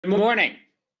Good morning.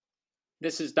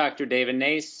 This is Dr. David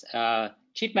Nace,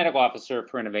 Chief Medical Officer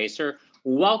for Innovaccer.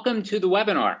 Welcome to the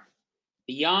webinar,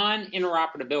 Beyond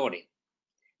Interoperability,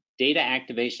 Data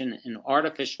Activation and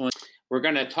Artificial. We're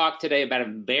going to talk today about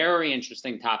a very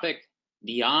interesting topic,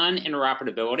 Beyond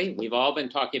Interoperability. We've all been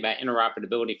talking about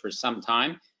interoperability for some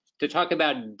time, to talk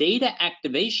about data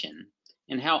activation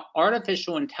and how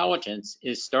artificial intelligence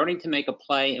is starting to make a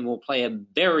play and will play a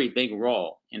very big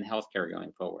role in healthcare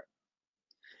going forward.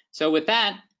 So with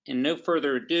that, and no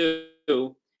further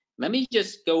ado, let me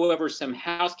just go over some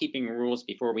housekeeping rules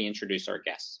before we introduce our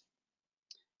guests.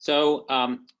 So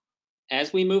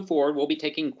as we move forward, we'll be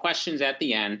taking questions at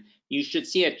the end. You should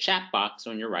see a chat box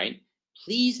on your right.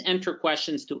 Please enter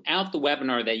questions throughout the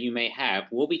webinar that you may have.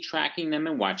 We'll be tracking them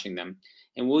and watching them,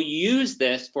 and we'll use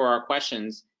this for our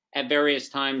questions at various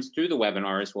times through the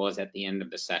webinar as well as at the end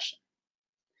of the session.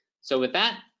 So with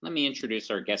that, let me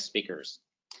introduce our guest speakers.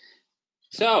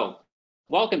 So,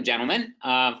 welcome, gentlemen.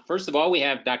 First of all, we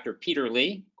have Dr. Peter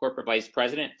Lee, Corporate Vice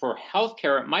President for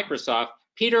Healthcare at Microsoft.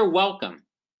 Peter, welcome.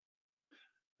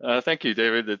 Thank you,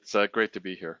 David. It's great to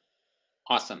be here.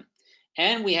 Awesome.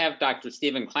 And we have Dr.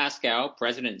 Stephen Klasko,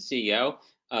 President and CEO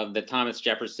of the Thomas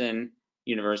Jefferson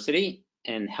University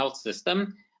and Health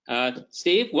System.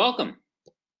 Steve, welcome.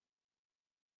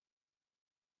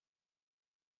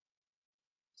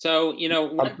 So,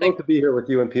 I'm thrilled to be here with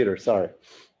you and Peter. Sorry.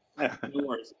 No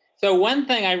worries. So one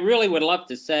thing I really would love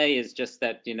to say is just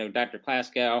that, Dr.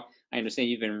 Klasko, I understand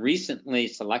you've been recently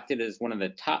selected as one of the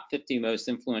top 50 most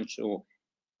influential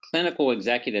clinical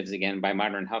executives again by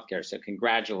Modern Healthcare. So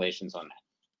congratulations on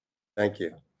that. Thank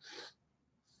you.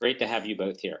 Great to have you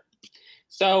both here.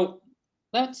 So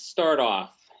let's start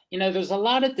off. There's a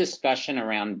lot of discussion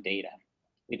around data.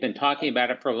 We've been talking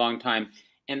about it for a long time,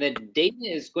 and the data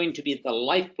is going to be the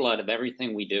lifeblood of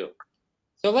everything we do.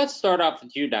 So let's start off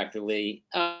with you, Dr. Lee.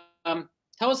 Tell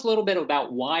us a little bit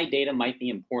about why data might be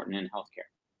important in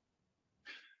healthcare.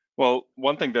 Well,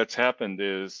 one thing that's happened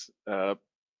is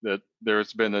that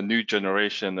there's been a new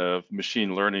generation of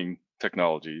machine learning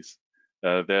technologies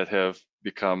that have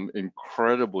become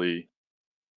incredibly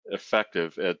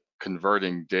effective at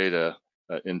converting data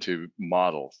into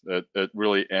models, at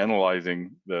really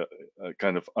analyzing the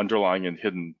kind of underlying and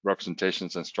hidden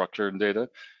representations and structure in data,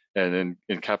 and then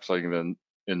encapsulating them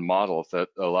in models that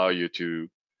allow you to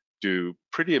do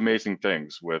pretty amazing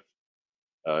things with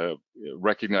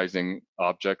recognizing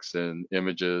objects and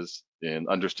images, in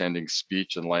understanding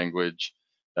speech and language,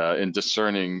 in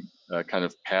discerning kind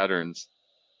of patterns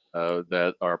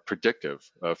that are predictive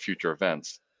of future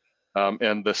events.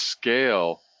 And the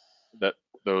scale that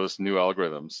those new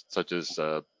algorithms, such as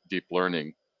deep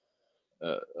learning,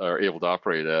 are able to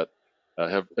operate at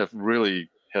have really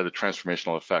had a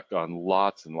transformational effect on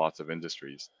lots and lots of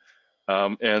industries.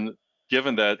 And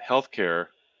given that healthcare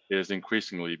is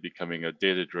increasingly becoming a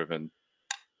data-driven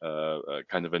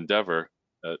kind of endeavor,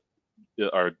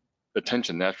 our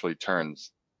attention naturally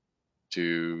turns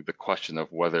to the question of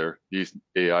whether these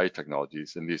AI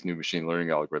technologies and these new machine learning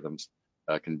algorithms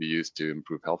can be used to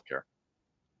improve healthcare.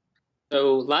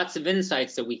 So lots of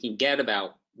insights that we can get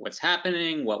about what's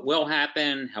happening, what will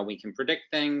happen, how we can predict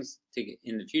things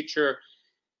in the future.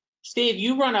 Steve,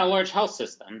 you run a large health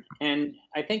system, and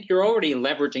I think you're already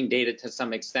leveraging data to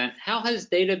some extent. How has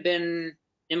data been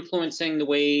influencing the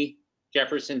way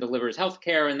Jefferson delivers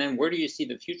healthcare, and then where do you see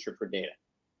the future for data?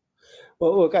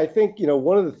 Well, look, I think,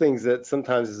 one of the things that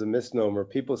sometimes is a misnomer,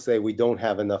 people say we don't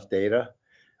have enough data.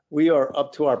 We are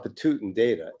up to our patootin in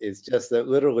data. It's just that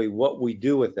literally what we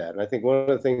do with that. And I think one of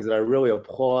the things that I really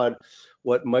applaud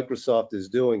what Microsoft is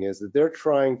doing is that they're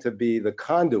trying to be the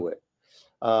conduit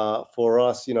for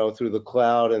us, through the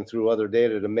cloud and through other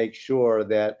data to make sure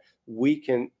that we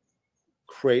can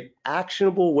create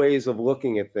actionable ways of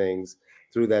looking at things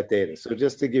through that data. So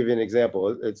just to give you an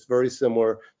example, it's very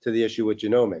similar to the issue with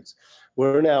genomics.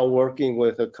 We're now working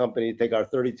with a company to take our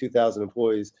 32,000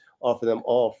 employees, offer them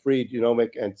all free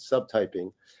genomic and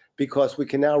subtyping, because we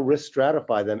can now risk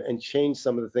stratify them and change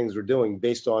some of the things we're doing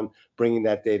based on bringing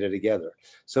that data together.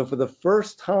 So for the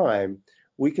first time,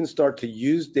 we can start to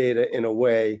use data in a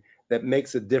way that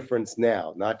makes a difference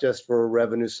now, not just for a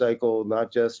revenue cycle,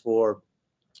 not just for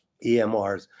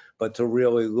EMRs, but to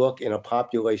really look in a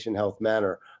population health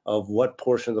manner of what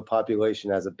portion of the population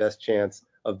has the best chance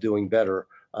of doing better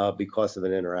because of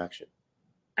an interaction.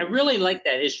 I really like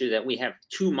that issue that we have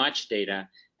too much data.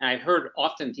 And I've heard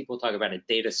often people talk about a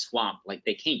data swamp, like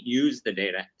they can't use the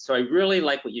data. So I really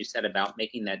like what you said about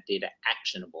making that data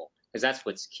actionable, because that's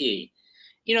what's key.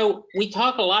 We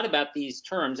talk a lot about these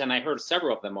terms, and I heard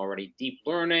several of them already: deep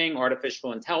learning,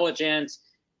 artificial intelligence.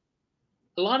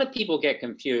 a lot of people get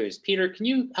confused. Peter, can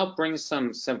you help bring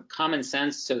some common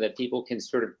sense so that people can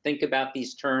sort of think about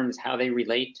these terms, how they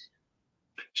relate?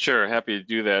 Sure, happy to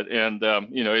do that. And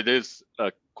it is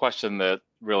a question that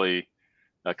really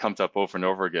comes up over and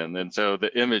over again. And so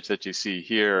the image that you see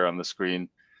here on the screen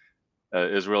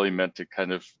is really meant to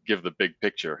kind of give the big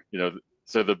picture.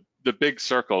 So the big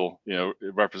circle, it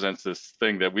represents this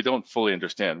thing that we don't fully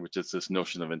understand, which is this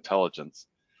notion of intelligence.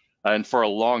 And for a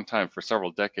long time, for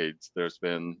several decades, there's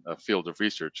been a field of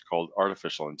research called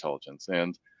artificial intelligence.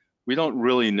 And we don't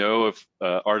really know if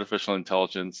artificial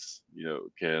intelligence,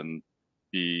 can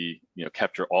be,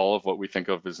 capture all of what we think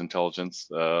of as intelligence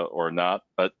or not.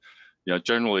 But,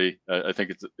 generally, I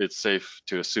think it's safe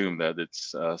to assume that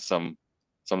it's some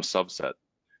subset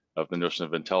of the notion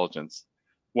of intelligence.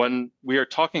 When we are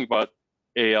talking about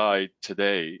AI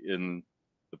today in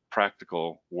the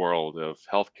practical world of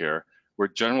healthcare, we're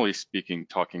generally speaking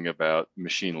talking about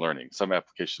machine learning, some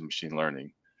application of machine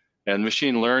learning. And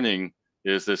machine learning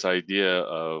is this idea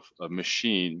of a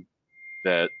machine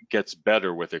that gets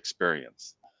better with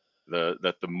experience,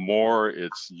 that the more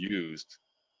it's used,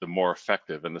 the more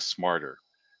effective and the smarter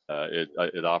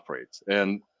it operates.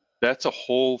 And that's a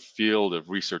whole field of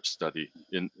research study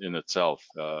in itself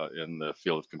in the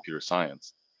field of computer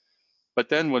science. But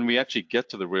then when we actually get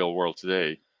to the real world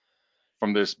today,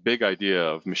 from this big idea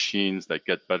of machines that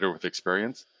get better with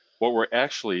experience, what we're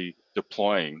actually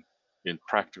deploying in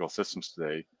practical systems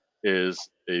today is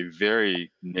a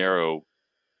very narrow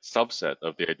subset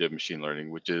of the idea of machine learning,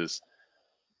 which is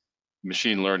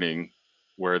machine learning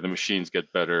where the machines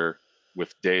get better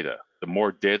with data. The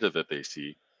more data that they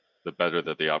see, the better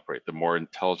that they operate, the more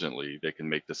intelligently they can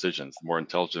make decisions, the more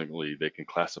intelligently they can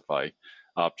classify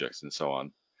objects and so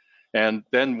on. And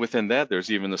then within that, there's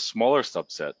even a smaller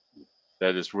subset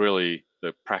that is really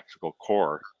the practical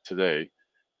core today,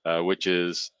 which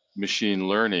is machine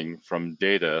learning from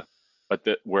data, but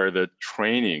where the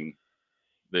training,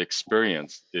 the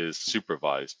experience is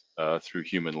supervised through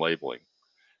human labeling.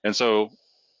 And so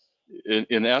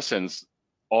in essence,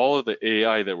 all of the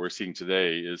AI that we're seeing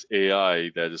today is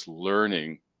AI that is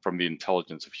learning from the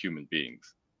intelligence of human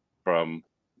beings, from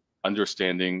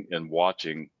understanding and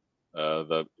watching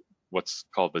what's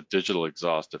called the digital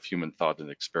exhaust of human thought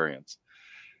and experience.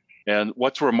 And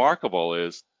what's remarkable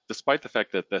is, despite the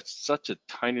fact that that's such a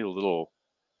tiny little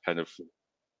kind of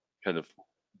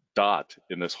dot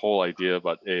in this whole idea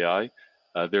about AI,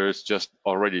 there is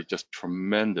already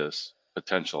tremendous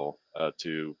potential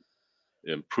to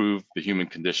improve the human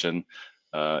condition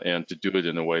and to do it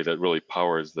in a way that really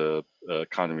powers the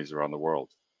economies around the world.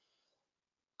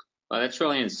 Well, that's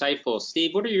really insightful.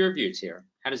 Steve, what are your views here?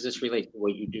 How does this relate to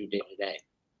what you do day to day?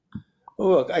 Well,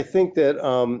 look, I think that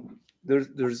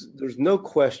there's no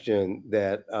question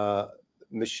that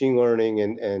machine learning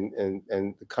and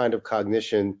the kind of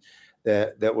cognition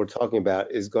that we're talking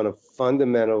about is going to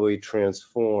fundamentally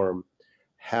transform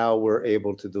how we're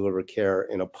able to deliver care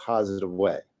in a positive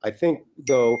way. I think,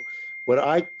 though, what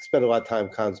I spend a lot of time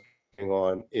concentrating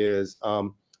on is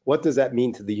what does that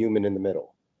mean to the human in the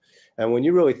middle? And when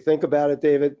you really think about it,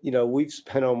 David, we've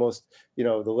spent almost, the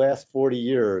last 40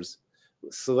 years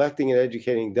selecting and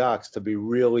educating docs to be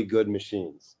really good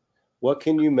machines. What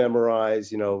can you memorize?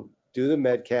 Do the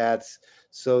MedCats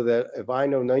so that if I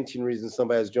know 19 reasons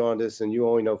somebody has jaundice and you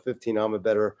only know 15, I'm a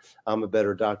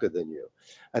better doctor than you.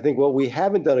 I think what we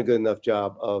haven't done a good enough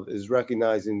job of is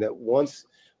recognizing that once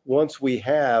we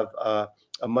have a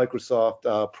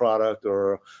Microsoft product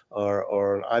or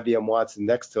an IBM Watson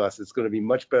next to us, it's going to be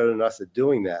much better than us at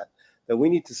doing that. That we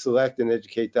need to select and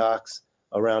educate docs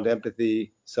around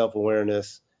empathy,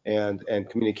 self-awareness, and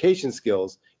communication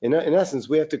skills. In essence,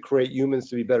 we have to create humans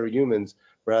to be better humans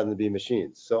rather than be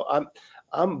machines. So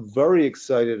I'm very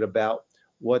excited about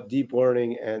what deep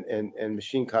learning and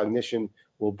machine cognition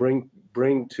will bring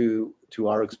to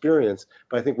our experience,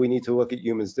 but I think we need to look at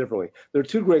humans differently. There are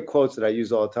two great quotes that I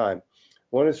use all the time.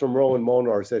 One is from Roland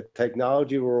Molnar, who said,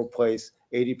 technology will replace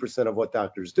 80% of what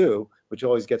doctors do, which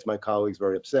always gets my colleagues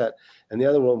very upset. And the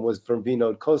other one was from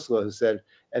Vinod Khosla, who said,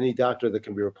 any doctor that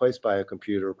can be replaced by a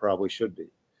computer probably should be.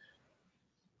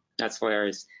 That's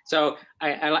hilarious. So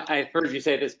I've heard you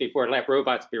say this before, let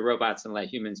robots be robots and let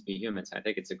humans be humans. I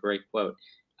think it's a great quote.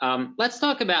 Let's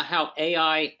talk about how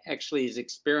AI actually is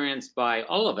experienced by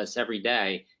all of us every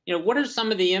day. What are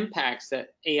some of the impacts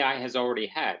that AI has already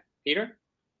had? Peter?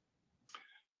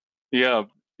 Yeah,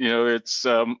 it's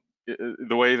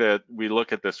the way that we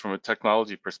look at this from a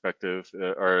technology perspective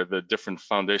are the different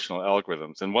foundational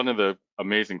algorithms. And one of the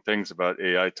amazing things about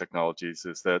AI technologies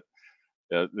is that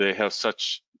they have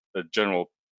such a general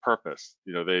purpose.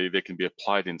 They can be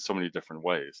applied in so many different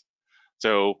ways.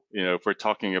 So, if we're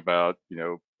talking about,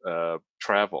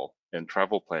 travel and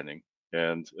travel planning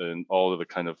and all of the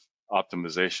kind of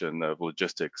optimization of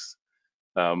logistics,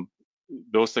 um,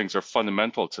 those things are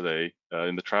fundamental today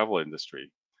in the travel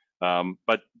industry.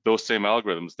 But those same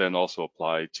algorithms then also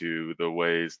apply to the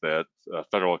ways that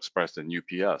Federal Express and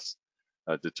UPS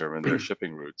determine their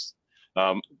shipping routes.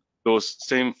 Um, those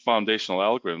same foundational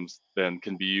algorithms then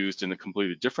can be used in a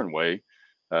completely different way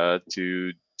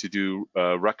to do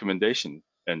recommendation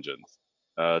engines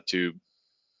to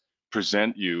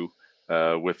present you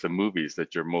with the movies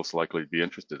that you're most likely to be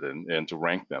interested in and to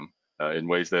rank them in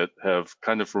ways that have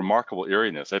kind of remarkable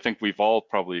eeriness. I think we've all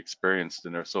probably experienced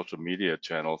in our social media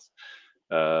channels,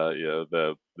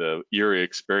 the eerie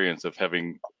experience of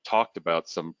having talked about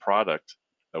some product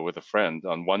with a friend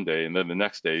on one day, and then the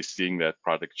next day seeing that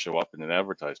product show up in an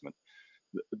advertisement.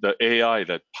 The AI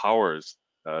that powers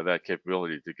that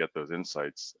capability to get those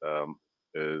insights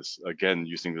is, again,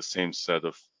 using the same set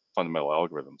of fundamental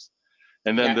algorithms.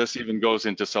 And then Yeah. this even goes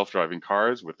into self-driving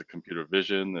cars with the computer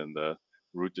vision and the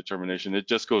route determination. It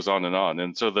just goes on.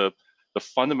 And so the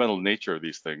fundamental nature of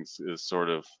these things is sort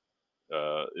of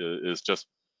is just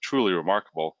truly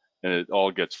remarkable, and it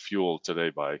all gets fueled today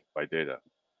by data.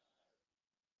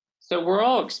 So we're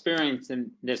all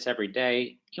experiencing this every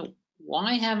day.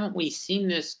 Why haven't we seen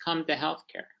this come to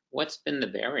healthcare? What's been the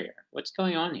barrier? What's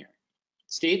going on here?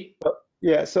 Steve?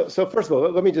 Yeah, so first of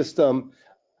all, let me just,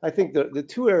 I think the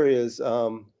two areas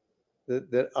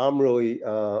that I'm really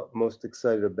most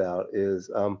excited about is,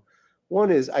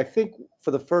 one is, I think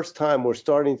for the first time, we're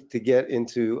starting to get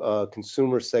into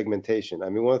consumer segmentation. I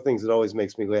mean, one of the things that always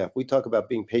makes me laugh, we talk about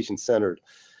being patient-centered,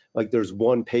 like there's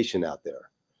one patient out there.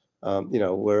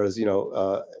 Whereas,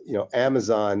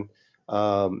 Amazon,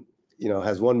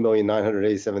 has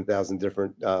 1,987,000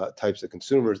 different types of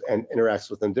consumers and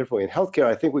interacts with them differently. In healthcare,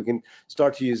 I think we can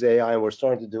start to use AI, and we're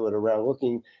starting to do it around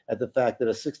looking at the fact that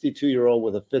a 62-year-old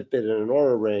with a Fitbit and an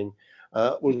Oura Ring,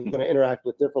 we're going to interact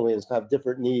with differently and have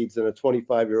different needs than a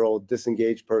 25-year-old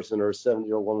disengaged person or a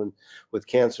 70-year-old woman with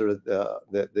cancer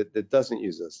that doesn't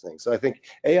use those things. So I think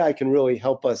AI can really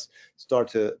help us start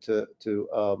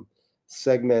to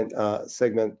segment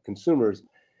consumers.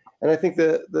 And I think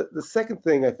the second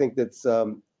thing I think that's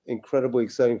incredibly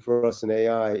exciting for us in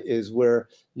AI is where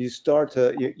you start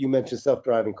to, you mentioned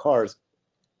self-driving cars.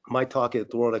 My talk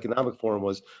at the World Economic Forum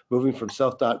was moving from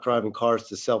self-driving cars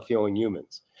to self-healing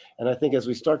humans. And I think as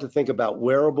we start to think about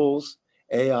wearables,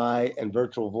 AI, and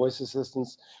virtual voice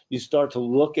assistants, you start to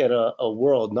look at a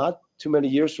world not too many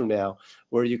years from now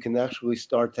where you can actually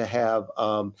start to have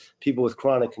people with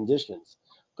chronic conditions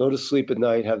go to sleep at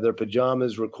night, have their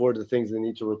pajamas record the things they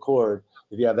need to record.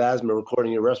 If you have asthma,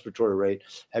 recording your respiratory rate,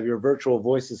 have your virtual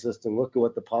voice assistant look at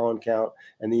what the pollen count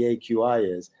and the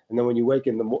AQI is. And then when you wake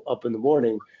up in the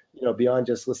morning, beyond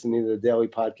just listening to the daily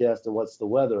podcast and what's the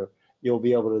weather, you'll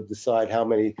be able to decide how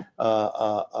many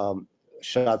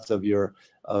shots of your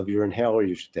inhaler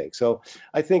you should take. So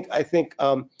I think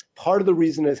part of the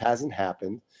reason it hasn't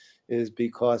happened is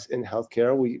because in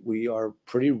healthcare we are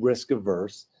pretty risk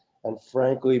averse. And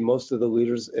frankly, most of the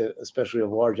leaders, especially of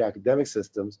large academic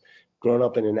systems, grown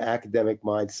up in an academic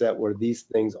mindset where these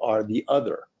things are the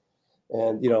other.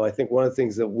 And, I think one of the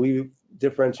things that we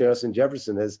differentiate us in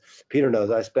Jefferson is, Peter knows,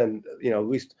 I spend, at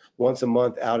least once a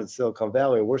month out at Silicon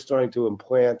Valley, and we're starting to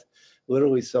implant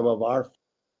literally some of our.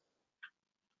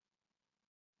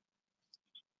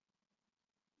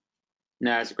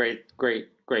 No, it's a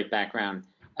great background.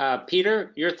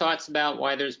 Peter, your thoughts about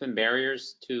why there's been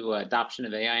barriers to adoption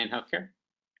of AI in healthcare?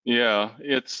 Yeah,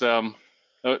 it's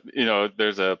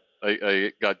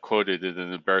I got quoted in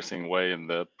an embarrassing way in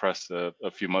the press a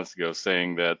few months ago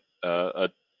saying that a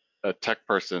tech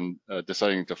person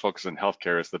deciding to focus on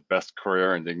healthcare is the best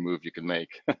career-ending move you can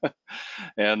make.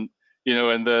 And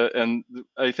and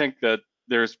I think that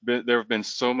there have been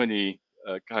so many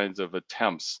kinds of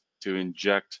attempts to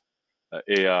inject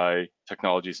AI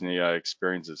technologies and AI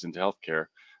experiences into healthcare.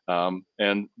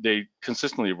 And they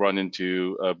consistently run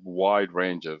into a wide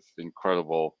range of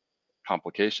incredible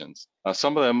complications.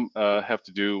 Some of them have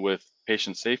to do with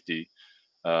patient safety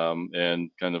and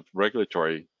kind of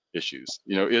regulatory issues.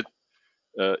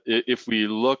 If we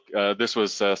look, this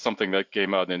was something that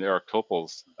came out in Eric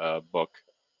Topol's book,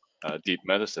 Deep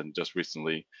Medicine, just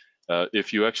recently.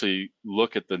 If you actually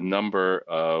look at the number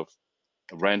of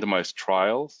randomized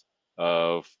trials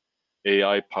of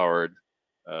AI-powered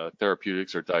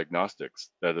therapeutics or diagnostics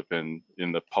that have been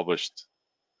in the published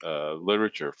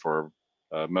literature for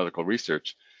medical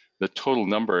research, the total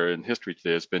number in history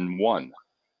today has been 1.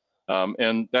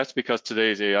 And that's because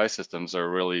today's AI systems are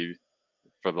really,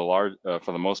 for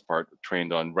the most part,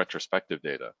 trained on retrospective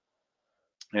data.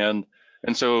 And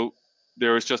so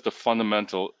there is just a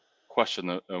fundamental question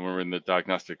when we're in the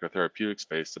diagnostic or therapeutic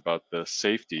space about the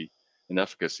safety and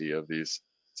efficacy of these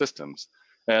systems.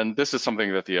 And this is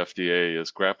something that the FDA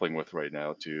is grappling with right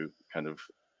now to kind of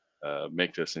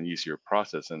make this an easier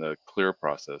process and a clear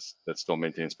process that still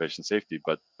maintains patient safety.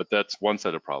 But that's one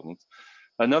set of problems.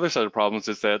 Another set of problems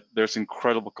is that there's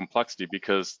incredible complexity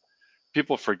because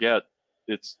people forget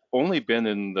it's only been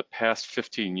in the past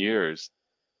 15 years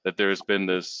that there's been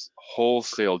this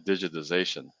wholesale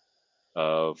digitization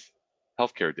of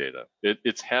healthcare data.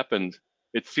 It's happened,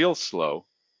 it feels slow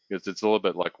because it's a little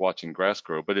bit like watching grass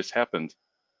grow, but it's happened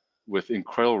with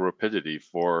incredible rapidity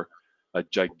for a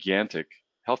gigantic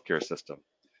healthcare system.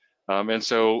 And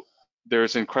so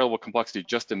there's incredible complexity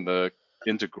just in the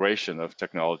integration of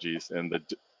technologies and the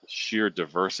sheer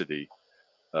diversity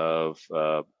of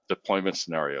deployment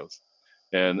scenarios.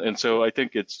 And so I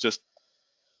think it's just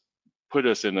put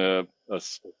us in a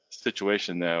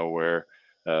situation now where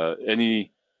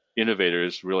any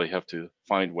innovators really have to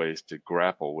find ways to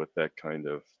grapple with that kind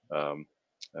of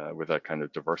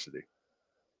diversity.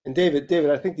 And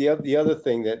David, I think the other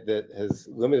thing that has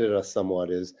limited us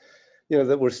somewhat is,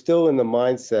 that we're still in the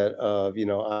mindset of,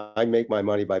 I make my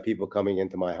money by people coming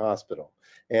into my hospital.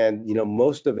 And,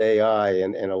 most of AI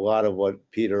and a lot of what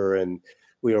Peter and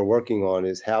we are working on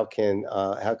is how can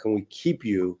we keep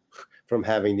you from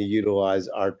having to utilize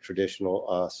our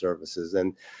traditional services.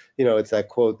 And, it's that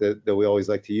quote that we always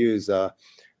like to use,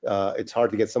 it's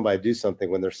hard to get somebody to do something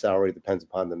when their salary depends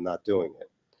upon them not doing it.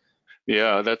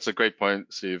 Yeah, that's a great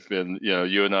point, Steve. And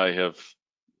you and I have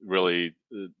really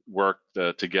worked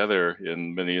together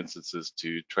in many instances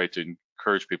to try to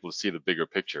encourage people to see the bigger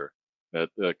picture. That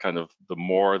kind of the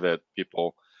more that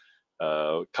people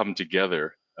come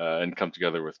together and come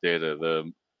together with data,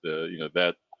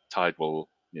 that tide will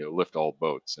lift all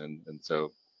boats. And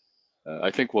so I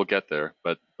think we'll get there.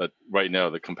 But right now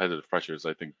the competitive pressures,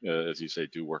 I think, as you say,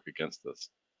 do work against us.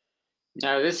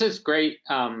 No, this is great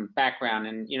background.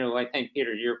 And, I think,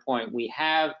 Peter, to your point, we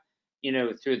have,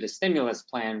 through the stimulus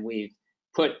plan, we've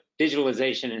put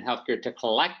digitalization in healthcare to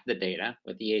collect the data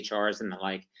with the EHRs and the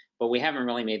like, but we haven't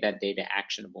really made that data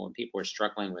actionable, and people are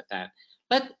struggling with that.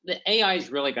 But the AI is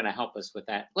really going to help us with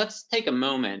that. Let's take a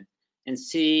moment and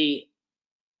see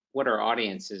what our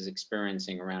audience is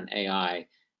experiencing around AI.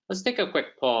 Let's take a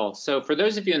quick poll. So for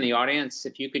those of you in the audience,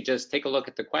 if you could just take a look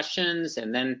at the questions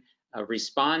and then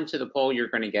respond to the poll, you're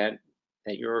going to get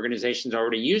that your organization's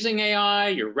already using AI,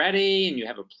 you're ready, and you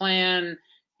have a plan.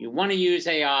 You want to use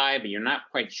AI, but you're not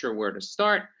quite sure where to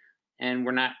start, and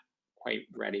we're not quite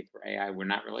ready for AI. We're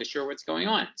not really sure what's going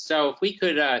on. So if we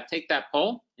could take that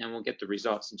poll, and we'll get the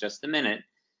results in just a minute.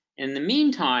 In the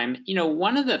meantime,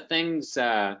 one of the things,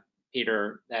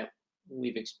 Peter, that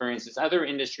we've experienced is other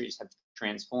industries have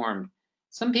transformed.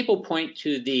 Some people point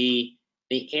to the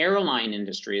airline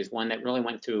industry as one that really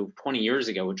went through 20 years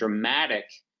ago, a dramatic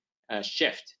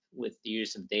shift with the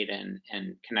use of data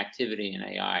and connectivity and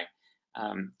AI.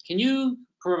 Can you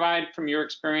provide from your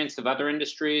experience of other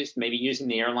industries, maybe using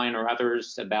the airline or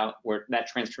others, about where that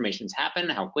transformation's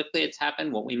happened, how quickly it's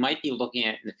happened, what we might be looking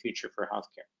at in the future for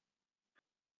healthcare?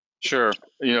 Sure.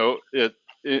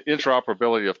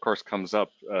 Interoperability, of course, comes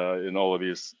up in all of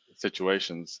these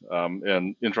situations,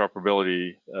 and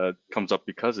interoperability comes up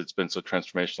because it's been so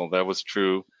transformational. That was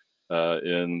true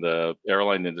in the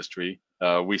airline industry.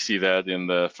 We see that in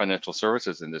the financial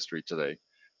services industry today.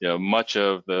 Much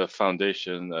of the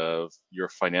foundation of your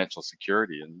financial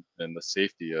security and the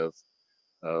safety of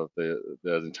the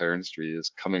entire industry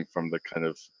is coming from the kind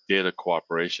of data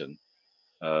cooperation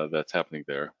that's happening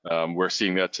there. We're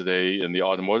seeing that today in the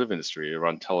automotive industry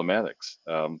around telematics,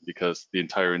 because the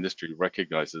entire industry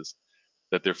recognizes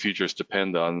that their futures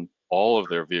depend on all of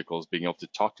their vehicles being able to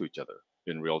talk to each other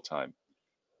in real time.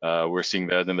 We're seeing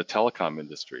that in the telecom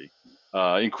industry,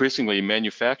 increasingly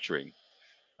manufacturing,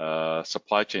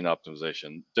 supply chain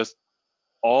optimization, just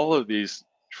all of these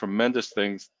tremendous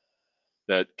things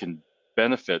that can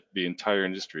benefit the entire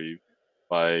industry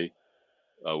by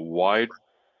a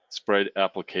widespread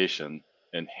application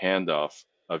and handoff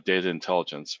of data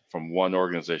intelligence from one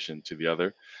organization to the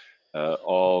other,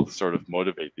 all sort of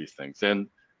motivate these things.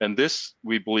 And this,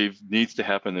 we believe, needs to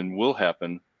happen and will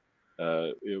happen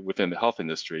within the health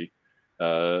industry.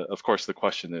 Of course, the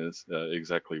question is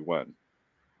exactly when.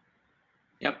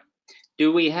 Yep.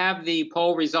 Do we have the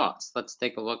poll results? Let's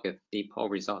take a look if the poll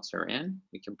results are in.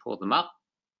 We can pull them up.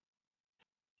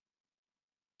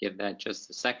 Give that just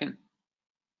a second.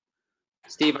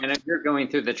 Steve, I know you're going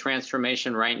through the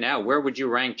transformation right now. Where would you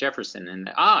rank Jefferson? And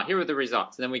here are the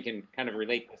results. Then we can kind of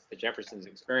relate this to Jefferson's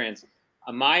experience.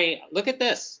 Look at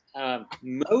this.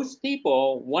 Most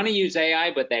people want to use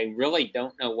AI, but they really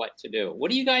don't know what to do.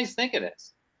 What do you guys think of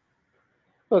this?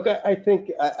 Look, I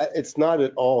think it's not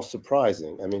at all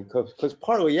surprising. I mean, because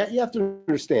partly you have to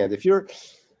understand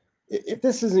if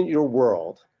this isn't your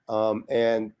world,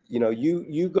 and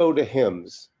you go to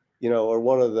HIMSS, or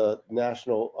one of the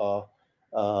national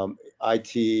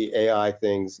IT AI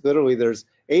things. Literally, there's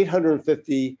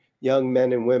 850 young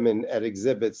men and women at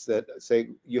exhibits that say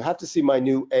you have to see my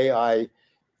new AI,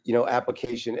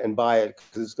 application and buy it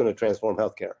because it's going to transform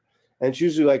healthcare. And it's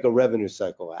usually like a revenue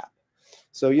cycle app.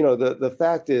 So, the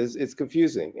fact is it's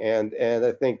confusing. And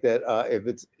I think that if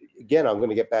it's, again, I'm going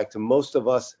to get back to most of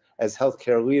us as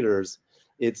healthcare leaders,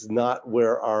 it's not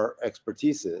where our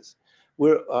expertise is.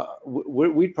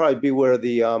 We'd probably be where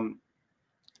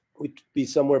we'd be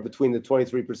somewhere between the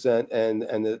 23% and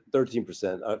the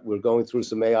 13%. We're going through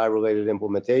some AI related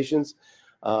implementations.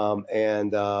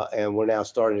 And we're now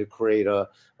starting to create a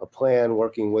plan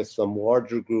working with some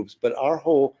larger groups. But our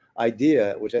whole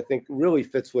idea, which I think really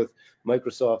fits with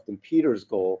Microsoft and Peter's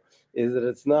goal, is that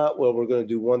it's not, well, we're going to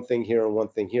do one thing here and one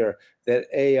thing here, that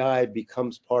AI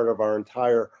becomes part of our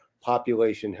entire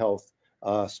population health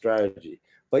strategy.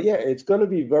 But yeah, it's going to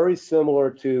be very similar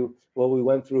to what we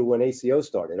went through when ACO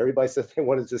started. Everybody said they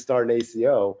wanted to start an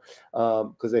ACO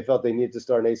because they felt they needed to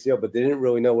start an ACO, but they didn't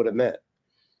really know what it meant.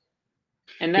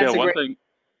 And that's one thing.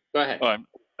 Go ahead.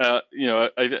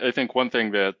 I think one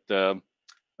thing that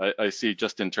I see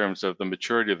just in terms of the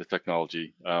maturity of the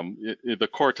technology, the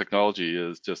core technology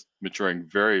is just maturing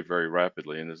very, very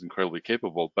rapidly and is incredibly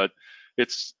capable, but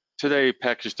it's today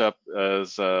packaged up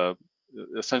as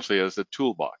essentially as a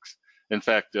toolbox. In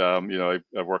fact, I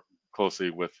work closely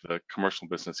with the commercial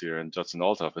business here in Judson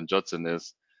Althoff, and Judson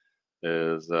is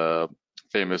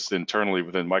famous internally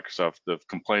within Microsoft of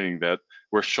complaining that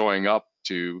we're showing up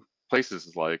to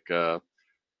places like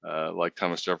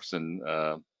Thomas Jefferson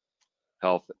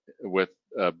Health with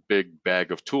a big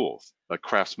bag of tools, a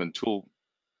craftsman tool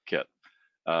kit,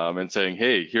 and saying,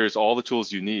 hey, here's all the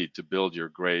tools you need to build your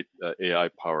great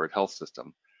AI-powered health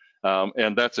system.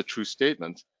 And that's a true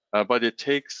statement, but it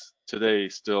takes today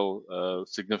still a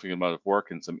significant amount of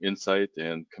work and some insight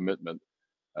and commitment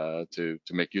to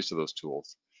make use of those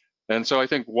tools. And so I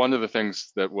think one of the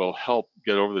things that will help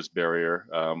get over this barrier,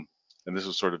 and this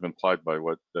was sort of implied by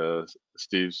what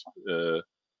Steve's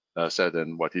said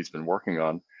and what he's been working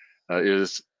on,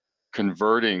 is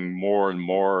converting more and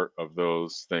more of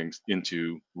those things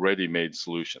into ready-made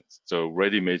solutions. So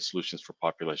ready-made solutions for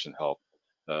population health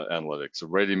analytics, so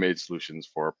ready-made solutions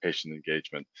for patient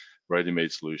engagement,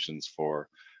 ready-made solutions for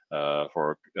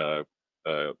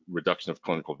reduction of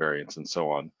clinical variance and so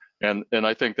on. And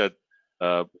I think that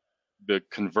the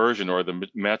conversion or the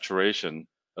maturation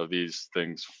of these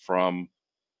things from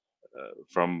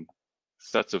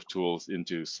sets of tools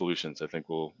into solutions, I think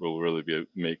will really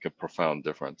make a profound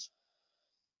difference.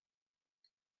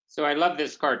 So I love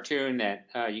this cartoon that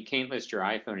you can't list your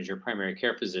iPhone as your primary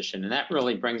care physician, and that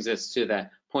really brings us to the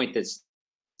point that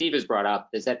Steve has brought up,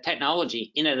 is that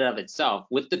technology in and of itself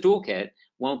with the toolkit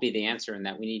won't be the answer, and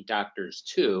that we need doctors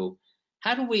too.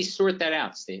 How do we sort that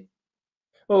out, Steve?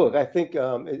 Oh, look, I think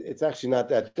it's actually not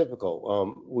that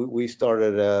difficult. We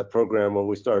started a program where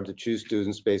we started to choose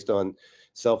students based on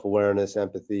self-awareness,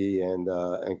 empathy, and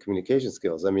communication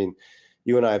skills. I mean,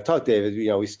 you and I have talked, David.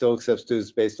 We still accept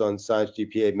students based on science,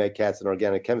 GPA, MedCats, and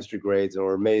organic chemistry grades, and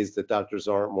we're amazed that doctors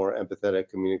aren't more empathetic,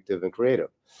 communicative, and creative.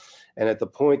 And at the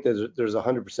point that there's a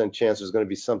 100% chance there's going to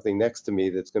be something next to me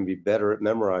that's going to be better at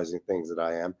memorizing things than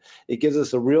I am, it gives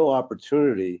us a real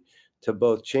opportunity to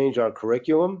both change our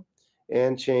curriculum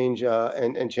and change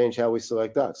change how we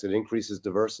select docs. It increases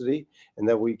diversity, and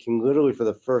that we can literally, for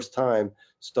the first time,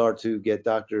 start to get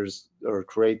doctors or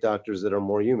create doctors that are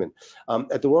more human.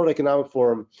 At the World Economic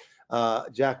Forum,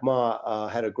 Jack Ma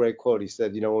had a great quote. He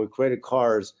said, when we created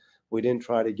cars, we didn't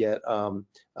try to get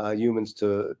humans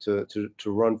to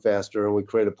run faster, and we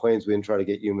created planes. We didn't try to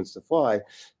get humans to fly.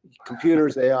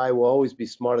 Computers, AI will always be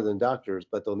smarter than doctors,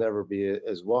 but they'll never be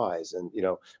as wise. And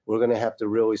we're going to have to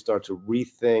really start to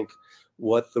rethink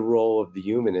what the role of the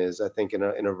human is, I think, in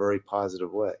a very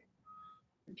positive way.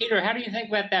 Peter, how do you think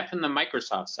about that from the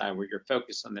Microsoft side, where you're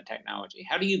focused on the technology?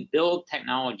 How do you build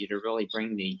technology to really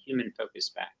bring the human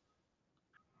focus back?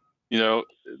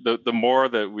 The more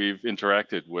that we've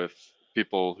interacted with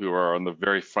people who are on the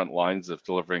very front lines of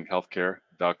delivering healthcare,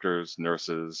 doctors,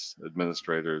 nurses,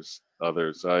 administrators,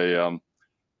 others, the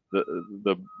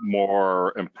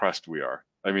more impressed we are.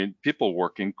 I mean, people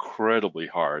work incredibly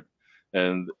hard,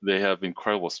 and they have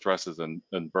incredible stresses and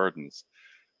burdens.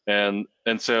 And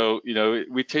so,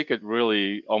 we take it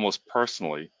really almost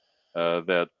personally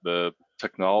that the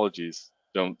technologies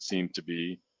don't seem to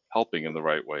be helping in the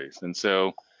right ways. And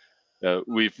so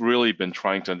we've really been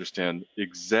trying to understand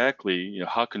exactly,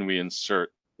 how can we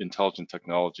insert intelligent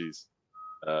technologies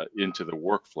into the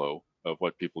workflow of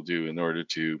what people do in order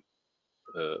to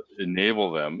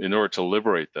enable them, in order to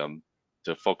liberate them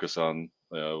to focus on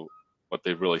what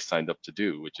they've really signed up to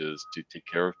do, which is to take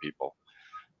care of people.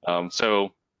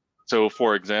 So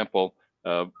for example,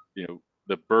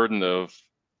 the burden of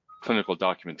clinical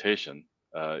documentation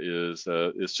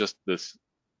is just this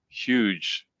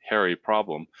huge, hairy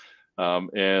problem.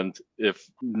 And if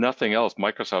nothing else,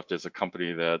 Microsoft is a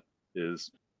company that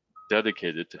is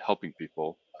dedicated to helping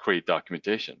people create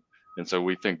documentation. And so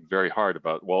we think very hard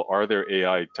about, well, are there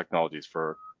AI technologies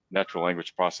for natural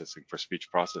language processing, for speech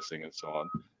processing, and so on,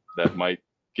 that might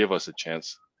give us a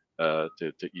chance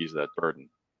to ease that burden?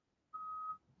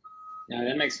 Yeah,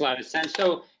 that makes a lot of sense.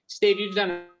 So, Steve, you've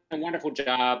done a wonderful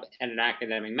job at an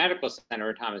academic medical center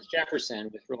at Thomas Jefferson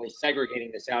with really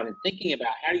segregating this out and thinking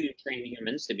about how do you train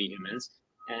humans to be humans.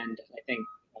 And I think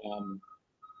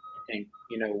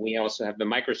we also have the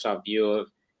Microsoft view of,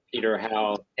 Peter,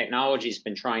 how technology's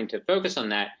been trying to focus on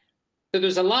that. So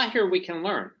there's a lot here we can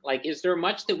learn. Like, is there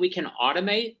much that we can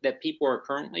automate that people are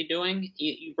currently doing?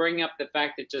 You bring up the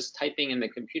fact that just typing in the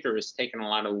computer has taken a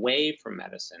lot away from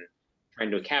medicine,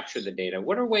 trying to capture the data.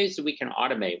 What are ways that we can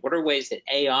automate? What are ways that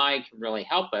AI can really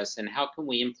help us? And how can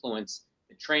we influence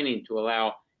the training to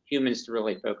allow humans to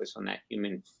really focus on that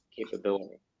human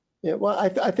capability? Yeah, well,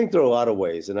 I think there are a lot of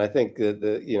ways. And I think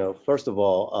that, first of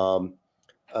all,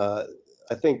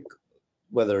 I think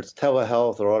whether it's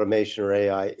telehealth or automation or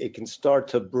AI, it can start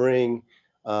to bring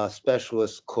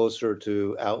specialists closer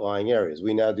to outlying areas.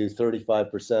 We now do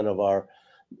 35% of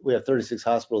we have 36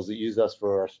 hospitals that use us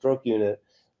for our stroke unit.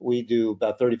 We do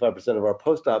about 35% of our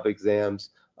post-op exams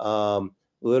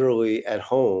literally at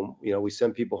home. We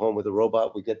send people home with a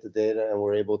robot, we get the data, and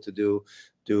we're able to do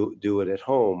it at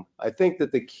home. I think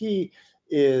that the key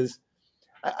is,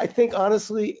 I think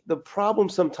honestly, the problem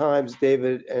sometimes,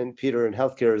 David and Peter, in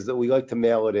healthcare is that we like to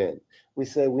mail it in. We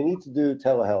say we need to do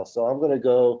telehealth, so I'm going to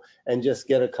go and just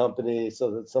get a company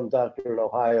so that some doctor in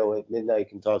Ohio at midnight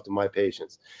can talk to my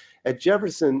patients. At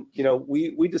Jefferson,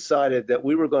 we decided that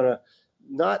we were going to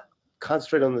not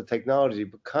concentrate on the technology,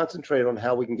 but concentrate on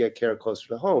how we can get care closer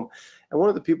to home. And one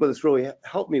of the people that's really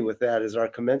helped me with that is our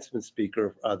commencement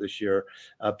speaker this year,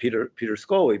 Peter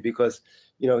Scoley, because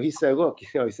he said, look,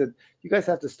 he said, you guys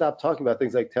have to stop talking about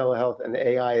things like telehealth and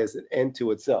AI as an end to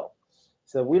itself.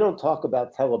 So we don't talk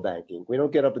about telebanking. We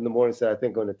don't get up in the morning and say, I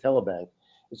think I'm going to telebank.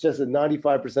 It's just that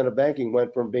 95% of banking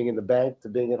went from being in the bank to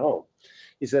being at home.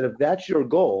 He said, if that's your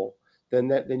goal, then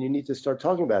you need to start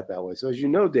talking about it that way. So as you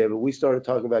know, David, we started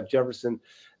talking about Jefferson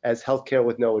as healthcare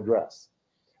with no address.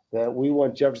 That we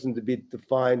want Jefferson to be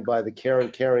defined by the care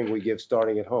and caring we give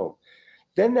starting at home.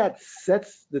 Then that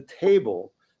sets the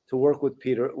table to work with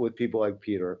people like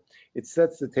Peter. It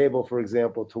sets the table, for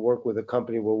example, to work with a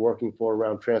company we're working for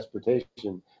around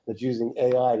transportation that's using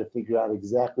AI to figure out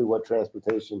exactly what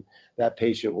transportation that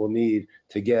patient will need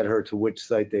to get her to which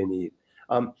site they need.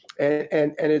 And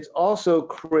it's also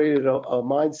created a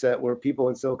mindset where people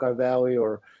in Silicon Valley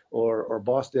or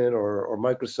Boston or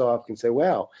Microsoft can say,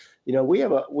 wow, we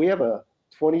have a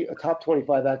top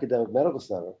 25 academic medical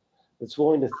center that's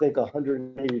willing to think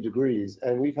 180 degrees.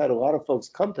 And we've had a lot of folks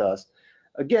come to us,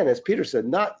 again, as Peter said,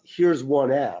 not here's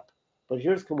one app, but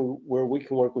here's where we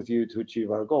can work with you to achieve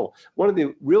our goal. One of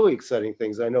the really exciting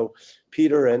things I know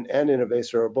Peter and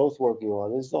Innovaccer are both working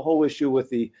on is the whole issue with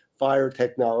the FHIR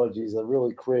technologies of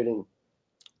really creating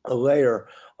a layer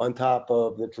on top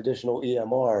of the traditional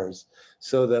EMRs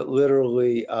so that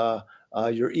literally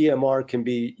your EMR can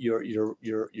be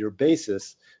your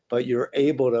basis, but you're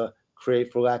able to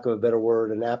create, for lack of a better word,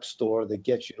 an app store that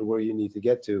gets you to where you need to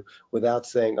get to without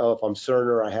saying, oh, if I'm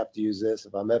Cerner, I have to use this.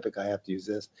 If I'm Epic, I have to use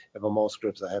this. If I'm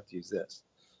Allscripts, I have to use this.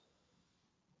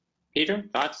 Peter,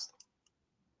 thoughts?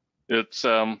 It's,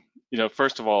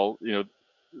 first of all,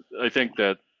 I think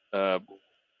that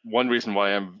one reason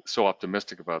why I'm so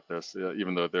optimistic about this,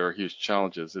 even though there are huge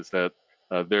challenges, is that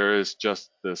there is just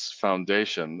this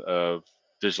foundation of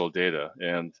digital data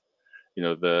and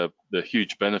the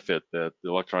huge benefit that the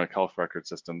electronic health record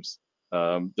systems,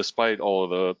 despite all of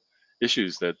the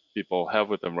issues that people have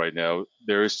with them right now,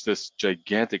 there is this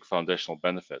gigantic foundational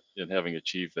benefit in having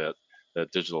achieved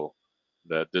that digital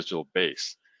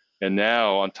base. And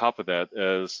now on top of that,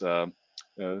 as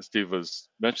Steve was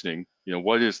mentioning,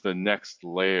 what is the next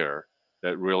layer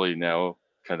that really now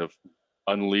kind of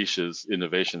unleashes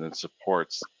innovation and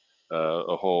supports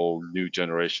a whole new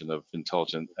generation of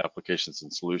intelligent applications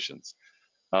and solutions.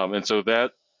 And so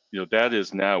that, that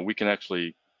is now, we can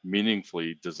actually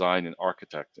meaningfully design and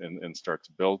architect and start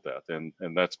to build that. And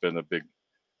that's been a big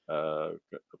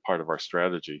part of our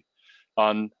strategy.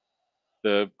 On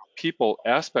the people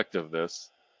aspect of this,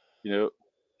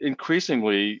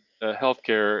 increasingly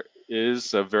healthcare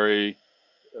is a very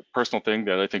personal thing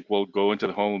that I think will go into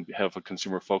the home and have a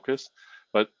consumer focus.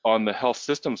 But on the health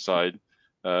system side,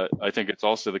 I think it's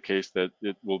also the case that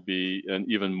it will be an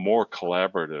even more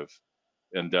collaborative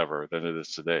endeavor than it is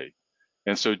today.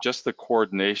 And so just the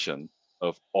coordination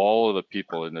of all of the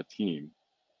people in the team,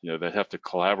 that have to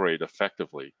collaborate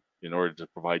effectively in order to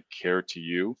provide care to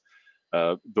you,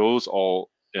 those all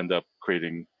end up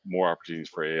creating more opportunities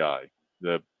for AI.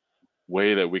 The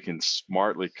way that we can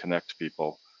smartly connect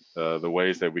people, the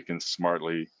ways that we can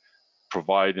smartly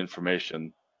provide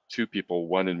information to people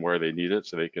when and where they need it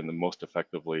so they can the most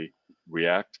effectively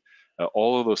react.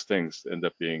 All of those things end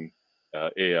up being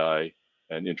AI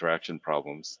and interaction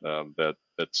problems that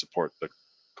support the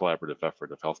collaborative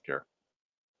effort of healthcare.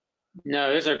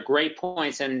 No, those are great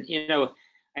points. And,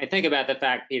 I think about the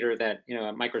fact, Peter, that,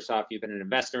 at Microsoft, you've been an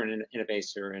investor in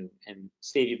Innovaccer, and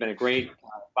Steve, you've been a great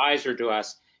advisor to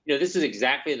us. This is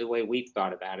exactly the way we've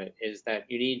thought about it, is that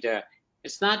you need to,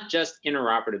 it's not just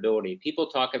interoperability. People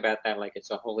talk about that like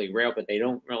it's a holy grail, but they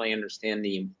don't really understand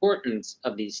the importance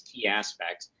of these key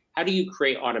aspects. How do you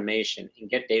create automation and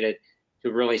get data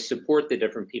to really support the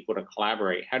different people to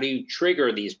collaborate? How do you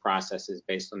trigger these processes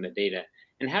based on the data?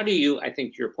 And how do you, I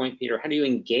think to your point, Peter, how do you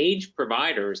engage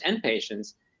providers and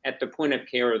patients at the point of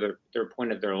care or their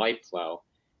point of their life flow,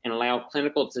 and allow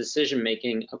clinical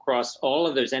decision-making across all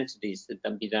of those entities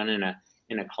that be done in a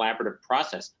collaborative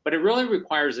process? But it really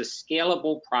requires a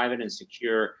scalable, private, and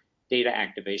secure data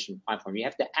activation platform. You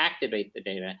have to activate the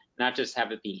data, not just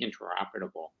have it be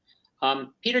interoperable.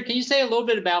 Peter, can you say a little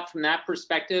bit about, from that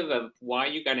perspective, of why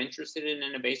you got interested in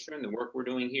Innovaccer and the work we're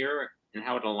doing here, and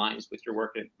how it aligns with your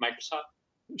work at Microsoft?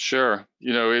 Sure.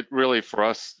 It really, for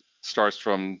us, starts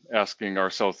from asking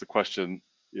ourselves the question,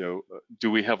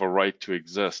 do we have a right to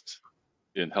exist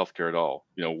in healthcare at all?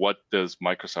 What does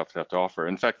Microsoft have to offer?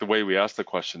 In fact, the way we ask the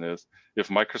question is, if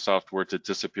Microsoft were to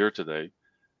disappear today,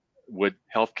 would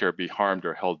healthcare be harmed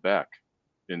or held back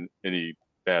in any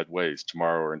bad ways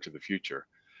tomorrow or into the future?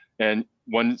 And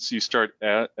once you start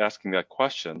asking that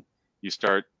question, you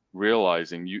start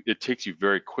realizing it takes you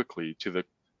very quickly to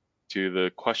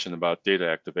the question about data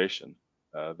activation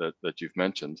that you've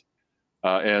mentioned.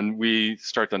 And we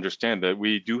start to understand that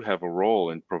we do have a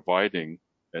role in providing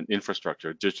an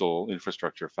infrastructure, digital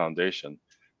infrastructure foundation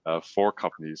for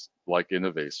companies like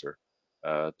Innovaccer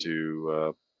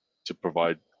to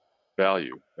provide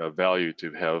value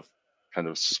to have kind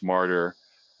of smarter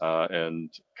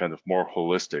and kind of more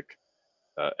holistic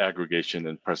aggregation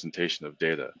and presentation of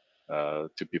data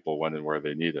to people when and where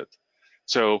they need it.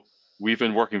 So we've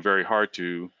been working very hard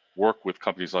to work with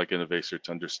companies like Innovaccer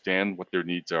to understand what their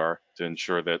needs are, to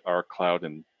ensure that our cloud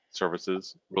and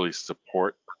services really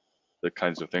support the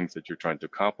kinds of things that you're trying to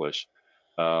accomplish,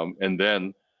 and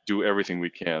then do everything we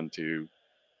can to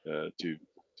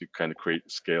kind of create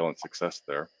scale and success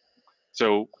there.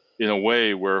 So in a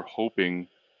way, we're hoping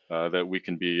that we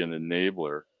can be an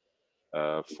enabler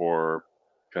for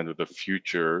kind of the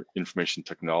future information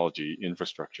technology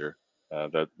infrastructure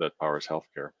that powers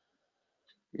healthcare.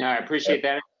 No, I appreciate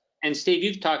that. And Steve,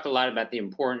 you've talked a lot about the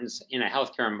importance in a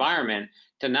healthcare environment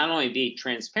to not only be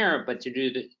transparent, but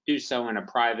to do so in a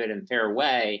private and fair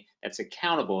way that's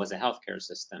accountable as a healthcare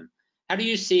system. How do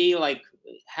you see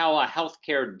how a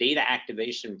healthcare data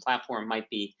activation platform might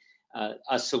be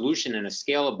a solution in a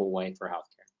scalable way for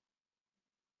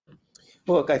healthcare?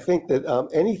 Well, look, I think that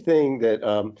anything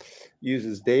that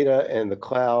uses data and the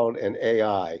cloud and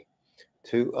AI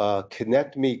to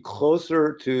connect me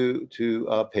closer to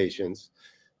patients,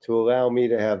 to allow me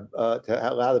to have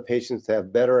allow the patients to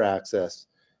have better access,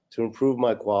 to improve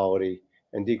my quality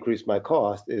and decrease my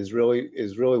cost is really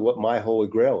what my holy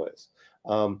grail is.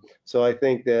 So I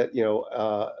think that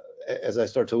as I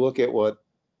start to look at what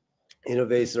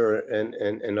Innovaccer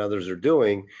and others are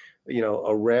doing,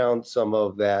 around some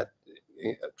of that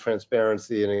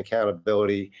transparency and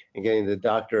accountability and getting the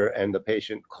doctor and the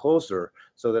patient closer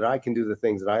so that I can do the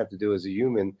things that I have to do as a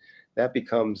human, that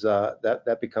becomes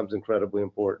incredibly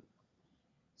important.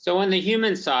 So on the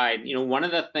human side, one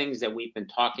of the things that we've been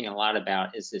talking a lot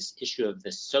about is this issue of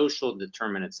the social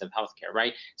determinants of healthcare,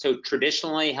 right? So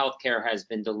traditionally, healthcare has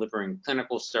been delivering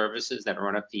clinical services that are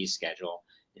on a fee schedule.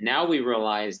 And now we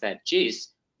realize that, geez,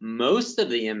 most of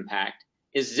the impact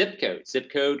is zip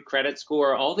code, credit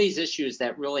score, all these issues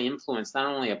that really influence not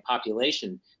only a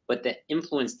population, but that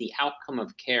influence the outcome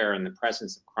of care in the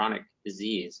presence of chronic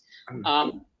disease.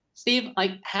 Steve,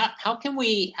 like how can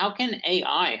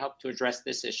AI help to address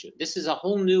this issue? This is a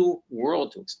whole new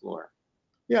world to explore.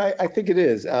 Yeah, I think it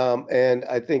is, and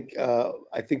I think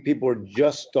people are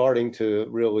just starting to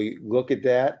really look at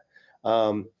that.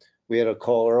 We had a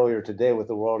call earlier today with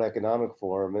the World Economic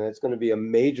Forum, and it's going to be a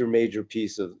major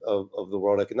piece of the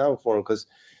World Economic Forum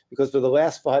because for the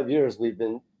last 5 years we've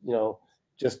been,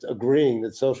 just agreeing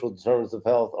that social determinants of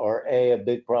health are a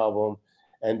big problem,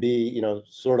 and B,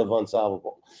 sort of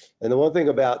unsolvable. And the one thing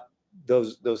about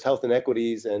those health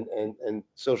inequities and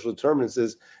social determinants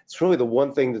is it's really the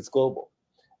one thing that's global.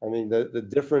 I mean, the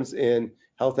difference in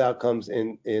health outcomes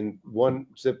in one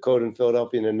zip code in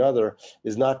Philadelphia and another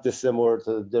is not dissimilar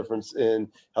to the difference in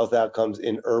health outcomes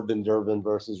in urban Durban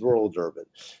versus rural Durban.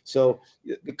 So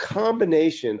the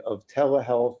combination of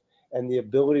telehealth and the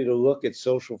ability to look at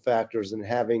social factors and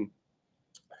having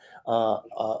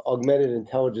augmented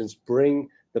intelligence bring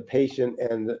the patient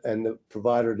and the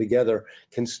provider together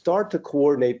can start to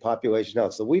coordinate population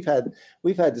health. So we've had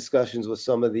discussions with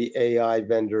some of the AI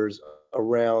vendors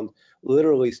around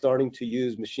literally starting to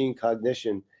use machine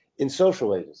cognition in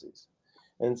social agencies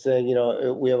and saying,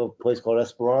 we have a place called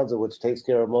Esperanza, which takes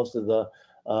care of most of the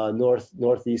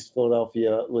northeast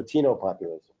Philadelphia Latino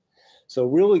population. So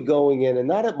really going in, and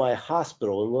not at my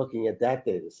hospital and looking at that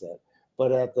data set,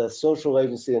 but at the social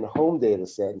agency and home data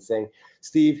set and saying,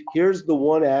 Steve, here's the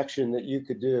one action that you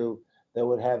could do that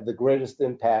would have the greatest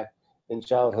impact in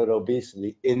childhood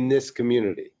obesity in this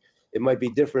community. It might be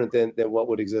different than what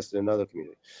would exist in another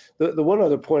community. The one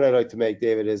other point I'd like to make,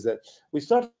 David, is that we're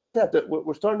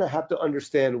starting to have to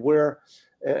understand where,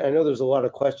 and I know there's a lot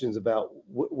of questions about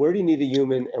where do you need a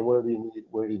human and where do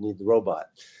you need the robot.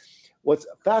 What's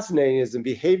fascinating is in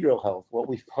behavioral health, what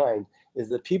we find is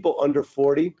that people under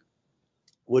 40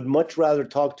 would much rather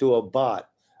talk to a bot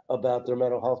about their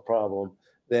mental health problem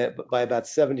by about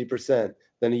 70%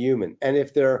 than a human. And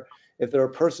if they're a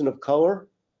person of color,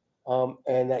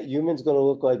 and that human's going to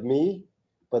look like me,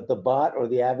 but the bot or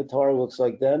the avatar looks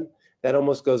like them, that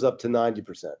almost goes up to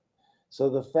 90%. So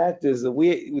the fact is that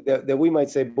we might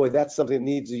say, boy, that's something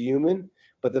that needs a human,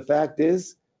 but the fact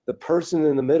is the person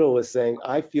in the middle is saying,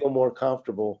 I feel more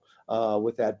comfortable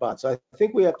with that bot. So I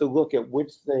think we have to look at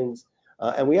which things,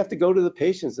 and we have to go to the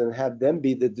patients and have them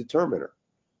be the determiner.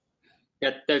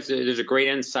 Yeah, those are great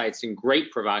insights and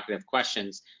great provocative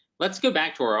questions. Let's go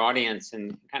back to our audience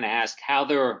and kind of ask how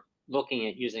they're looking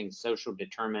at using social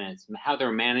determinants and how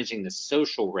they're managing the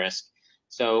social risk.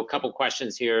 So a couple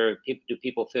questions here. Do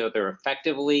people feel they're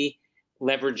effectively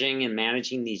leveraging and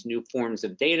managing these new forms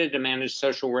of data to manage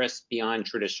social risk beyond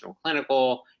traditional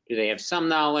clinical? Do they have some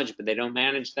knowledge, but they don't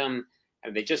manage them?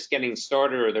 Are they just getting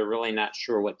started, or they're really not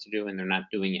sure what to do and they're not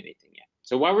doing anything yet?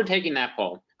 So while we're taking that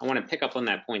poll, I want to pick up on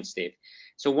that point, Steve.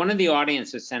 So one of the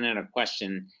audience has sent in a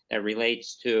question that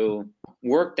relates to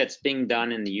work that's being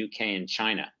done in the UK and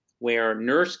China, where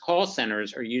nurse call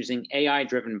centers are using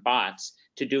AI-driven bots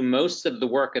to do most of the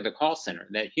work of the call center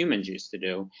that humans used to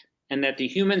do, and that the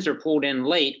humans are pulled in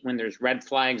late when there's red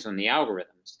flags on the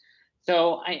algorithms.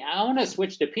 So I want to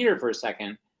switch to Peter for a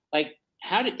second. Like,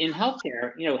 in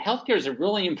healthcare, healthcare is a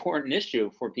really important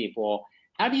issue for people.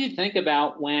 How do you think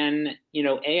about when,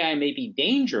 AI may be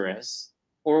dangerous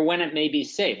or when it may be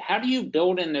safe? How do you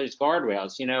build in those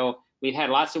guardrails? We've had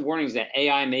lots of warnings that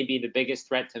AI may be the biggest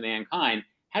threat to mankind.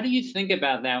 How do you think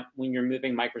about that when you're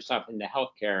moving Microsoft into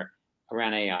healthcare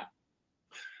around AI?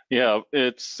 Yeah,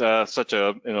 it's such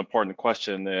an important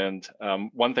question. And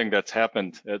one thing that's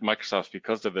happened at Microsoft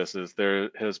because of this is there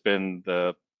has been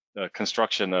the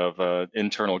construction of an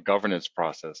internal governance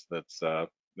process that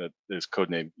is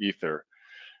codenamed Ether.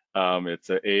 It's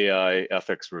an AI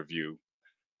ethics review.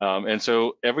 And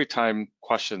so every time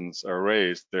questions are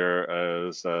raised, there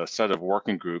is a set of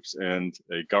working groups and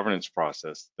a governance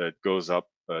process that goes up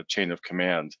a chain of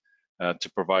command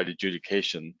to provide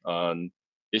adjudication on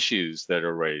issues that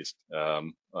are raised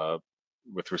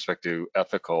with respect to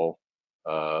ethical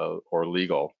or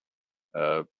legal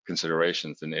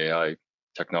considerations in AI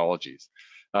technologies.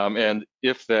 And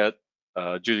if that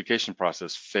adjudication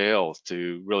process fails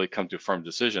to really come to a firm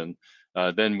decision,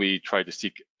 then we try to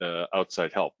seek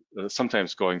outside help,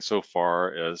 sometimes going so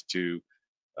far as to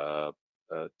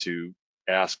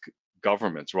ask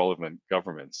governments, relevant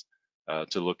governments,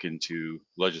 to look into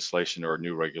legislation or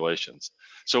new regulations.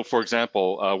 So for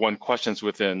example, when questions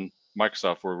within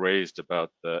Microsoft were raised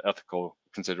about the ethical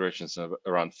considerations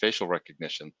around facial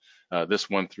recognition, this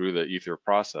went through the Ether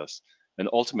process. And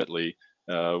ultimately,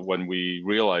 when we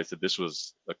realized that this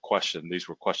was a question, these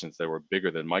were questions that were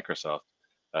bigger than Microsoft,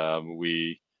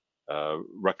 we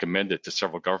recommended to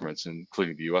several governments,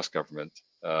 including the US government,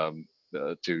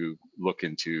 to look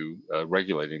into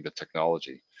regulating the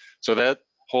technology. So that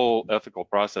whole ethical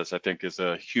process, I think, is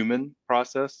a human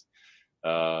process.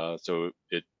 So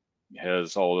it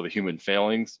has all of the human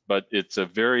failings, but it's a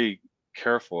very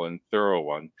careful and thorough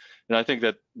one. And I think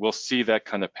that we'll see that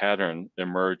kind of pattern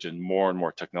emerge in more and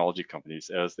more technology companies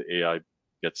as the AI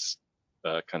gets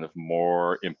kind of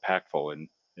more impactful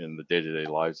in the day-to-day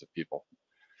lives of people.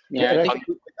 Yeah, and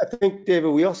I think, David,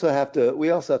 we also have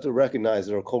to recognize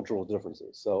there are cultural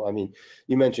differences. So, I mean,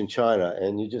 you mentioned China,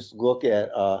 and you just look at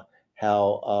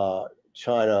how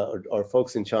China or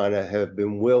folks in China have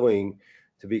been willing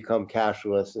to become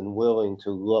cashless and willing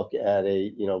to look at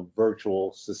a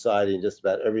virtual society and just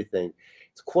about everything.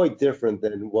 It's quite different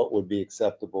than what would be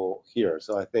acceptable here.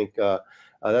 So I think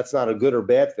that's not a good or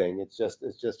bad thing. It's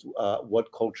just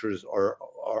what cultures are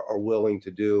willing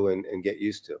to do and get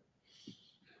used to.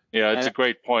 Yeah, it's a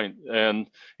great point. And,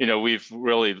 we've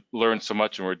really learned so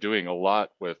much, and we're doing a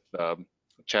lot with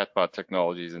chatbot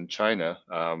technologies in China.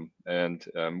 And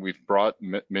we've brought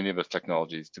many of those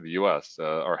technologies to the US.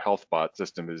 Our HealthBot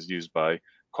system is used by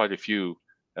quite a few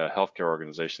healthcare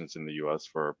organizations in the US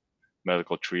for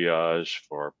medical triage,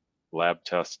 for lab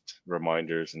test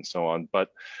reminders, and so on. But,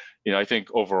 I think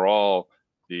overall,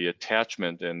 the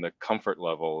attachment and the comfort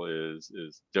level is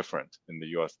different in the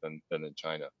US than in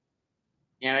China.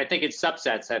 Yeah, I think it's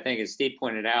subsets. I think, as Steve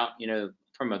pointed out,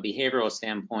 from a behavioral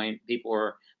standpoint, people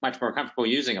are much more comfortable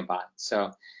using a bot.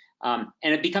 So, and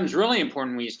it becomes really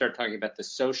important when you start talking about the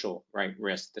social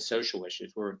risk, the social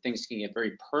issues, where things can get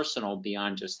very personal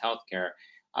beyond just healthcare.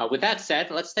 With that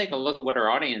said, let's take a look at what our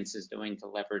audience is doing to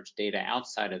leverage data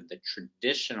outside of the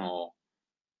traditional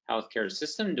healthcare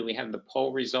system. Do we have the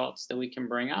poll results that we can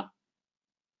bring up?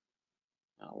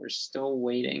 We're still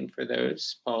waiting for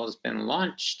those. Poll has been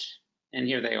launched. And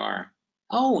here they are.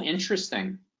 Oh,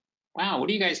 interesting. Wow, what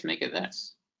do you guys make of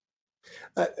this?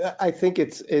 I think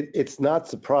it's not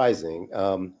surprising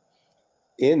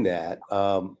in that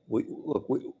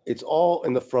it's all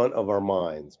in the front of our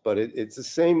minds, but it's the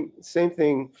same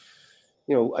thing.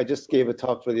 I just gave a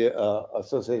talk for the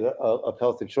Association of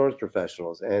Health Insurance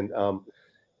Professionals, and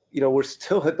we're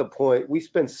still at the point. We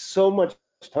spend so much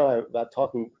time about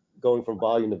going from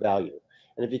volume to value.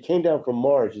 And if you came down from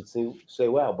March, you'd say,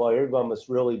 wow, boy, everyone must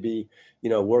really be,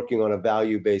 working on a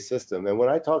value-based system. And when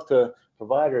I talk to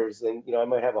providers, and I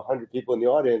might have 100 people in the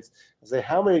audience, I say,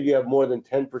 how many of you have more than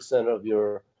 10% of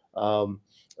your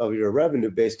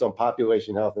revenue based on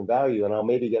population health and value? And I'll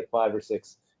maybe get 5 or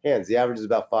 6 hands. The average is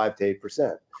about 5 to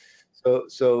 8%.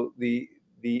 So the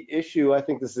issue, I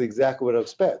think this is exactly what I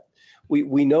expect.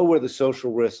 We know where the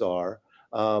social risks are.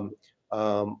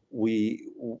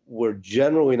 We're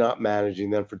generally not managing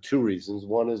them for 2 reasons.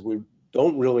 One is we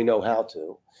don't really know how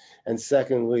to, and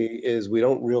secondly is we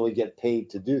don't really get paid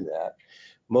to do that.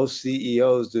 Most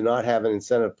CEOs do not have an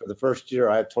incentive. For the first year,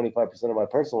 I have 25% of my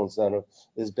personal incentive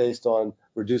is based on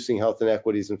reducing health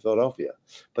inequities in Philadelphia.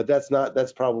 But that's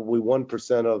probably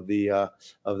 1% of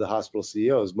the hospital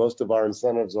CEOs. Most of our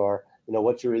incentives are,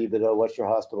 what's your EBITDA, what's your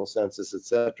hospital census, et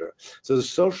cetera. So the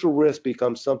social risk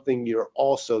becomes something you're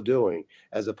also doing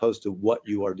as opposed to what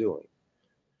you are doing.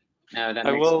 No, that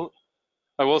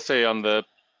I will say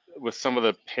with some of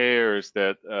the payers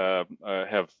that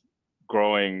have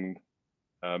growing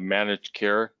managed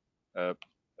care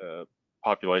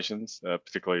populations,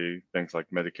 particularly things like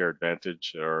Medicare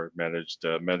Advantage or managed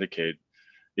Medicaid,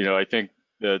 I think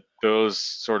that those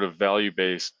sort of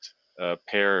value-based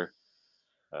payer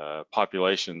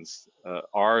populations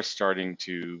are starting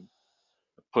to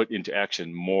put into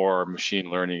action more machine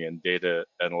learning and data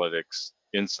analytics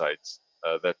insights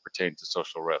that pertain to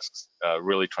social risks,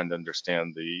 really trying to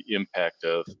understand the impact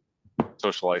of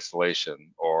social isolation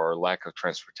or lack of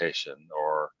transportation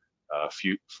or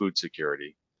food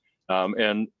security.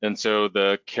 And so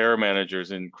the care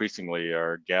managers increasingly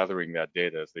are gathering that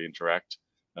data as they interact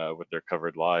with their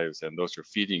covered lives, and those are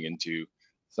feeding into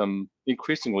some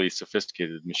increasingly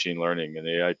sophisticated machine learning and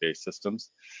AI-based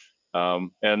systems.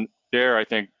 And there, I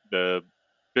think the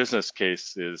business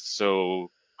case is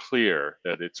so clear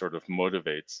that it sort of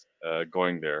motivates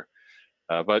going there.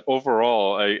 But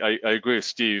overall, I agree with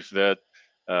Steve that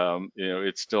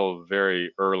it's still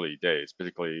very early days,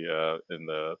 particularly in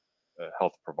the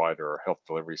health provider or health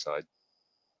delivery side.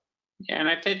 Yeah, and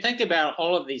I think about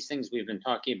all of these things we've been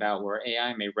talking about where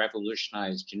AI may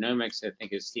revolutionize genomics. I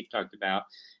think, as Steve talked about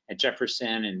at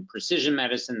Jefferson, and precision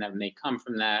medicine that may come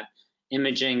from that.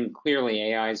 Imaging, clearly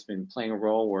AI has been playing a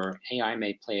role where AI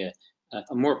may play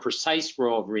a more precise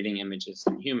role of reading images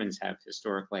than humans have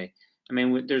historically. I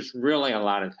mean, there's really a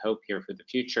lot of hope here for the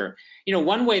future. You know,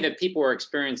 one way that people are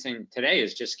experiencing today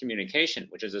is just communication,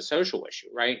 which is a social issue,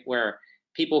 right? Where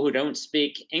people who don't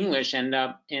speak English end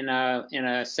up in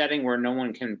a setting where no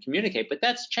one can communicate. But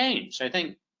that's changed. I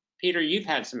think, Peter, you've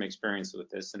had some experience with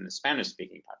this in the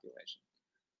Spanish-speaking population.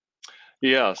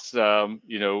 Yes,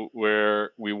 you know,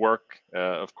 where we work,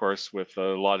 of course, with a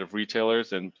lot of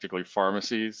retailers and particularly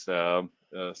pharmacies.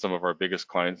 Some of our biggest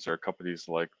clients are companies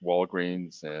like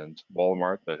Walgreens and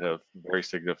Walmart that have very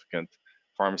significant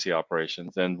pharmacy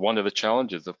operations. And one of the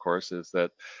challenges, of course, is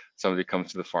that somebody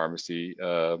comes to the pharmacy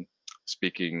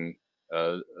speaking,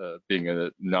 being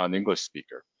a non-English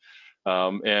speaker.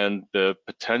 And the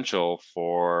potential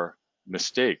for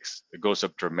mistakes, it goes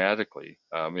up dramatically.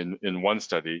 In one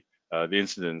study, the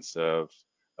incidence of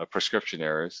prescription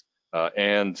errors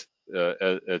and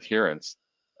adherence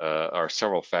are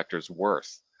several factors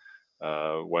worse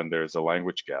when there's a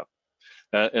language gap.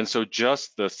 And so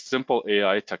just the simple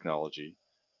AI technology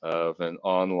of an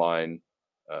online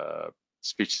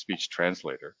speech-to-speech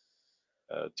translator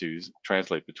to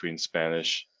translate between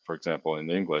Spanish, for example, and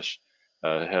English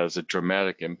has a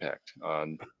dramatic impact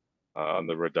on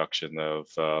the reduction of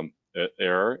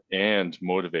error and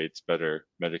motivates better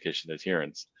medication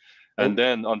adherence. And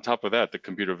then on top of that, the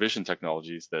computer vision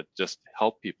technologies that just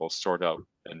help people sort out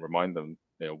and remind them,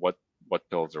 you know, what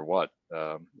pills are what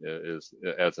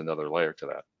adds another layer to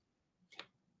that.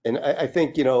 And I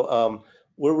think, you know,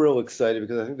 we're real excited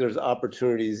because I think there's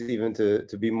opportunities even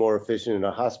to be more efficient in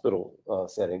a hospital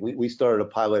setting. We started a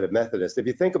pilot at Methodist. If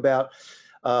you think about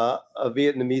a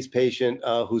Vietnamese patient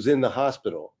who's in the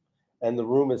hospital and the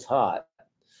room is hot,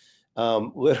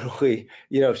 literally,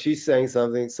 you know, she's saying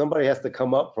something, somebody has to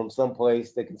come up from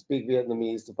someplace that can speak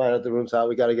Vietnamese to find out the room's hot.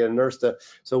 We got to get a nurse to.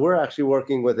 So we're actually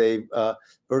working with a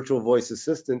virtual voice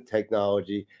assistant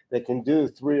technology that can do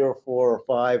 3 or 4 or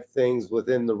 5 things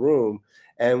within the room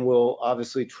and will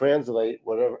obviously translate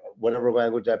whatever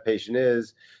language that patient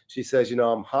is. She says, you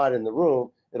know, I'm hot in the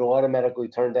room. It'll automatically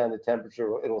turn down the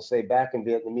temperature. It'll say back in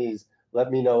Vietnamese,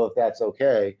 let me know if that's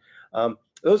okay.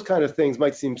 Those kind of things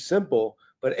might seem simple,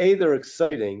 but A, they're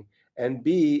exciting, and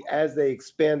B, as they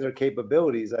expand their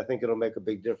capabilities, I think it'll make a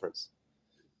big difference.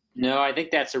 No, I think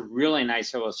that's a really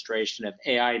nice illustration of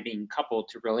AI being coupled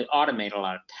to really automate a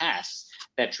lot of tasks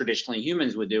that traditionally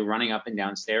humans would do, running up and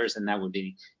down stairs, and that would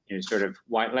be, you know, sort of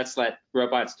why let's let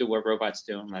robots do what robots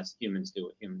do and let humans do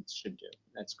what humans should do.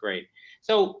 That's great.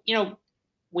 So, you know,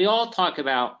 we all talk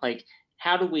about, like,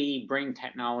 how do we bring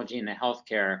technology into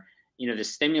healthcare? You know, the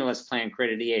stimulus plan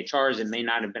created EHRs. It may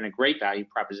not have been a great value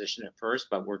proposition at first,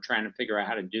 but we're trying to figure out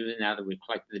how to do it now that we've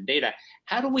collected the data.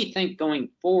 How do we think going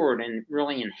forward and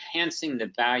really enhancing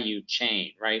the value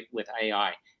chain, right, with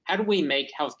AI? How do we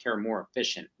make healthcare more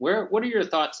efficient? What are your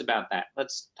thoughts about that?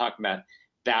 Let's talk about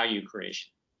value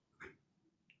creation.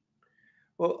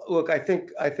 Well, look, I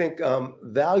think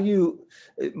value.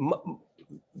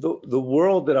 The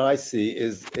world that I see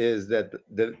is that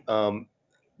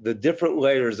the different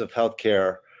layers of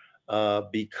healthcare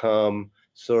become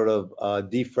sort of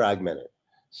defragmented.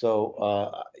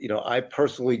 So, you know, I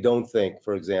personally don't think,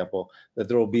 for example, that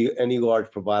there will be any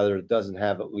large provider that doesn't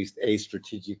have at least a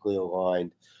strategically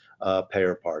aligned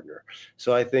payer partner.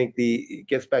 So I think it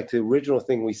gets back to the original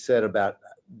thing we said about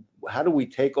how do we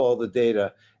take all the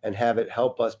data and have it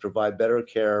help us provide better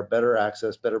care, better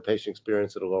access, better patient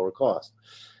experience at a lower cost.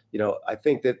 You know, I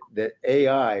think that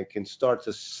AI can start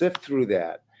to sift through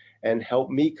that and help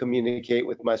me communicate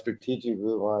with my strategically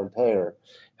aligned payer,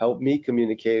 help me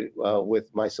communicate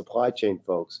with my supply chain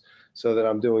folks so that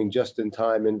I'm doing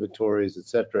just-in-time inventories, et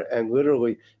cetera, and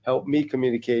literally help me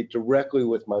communicate directly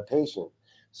with my patient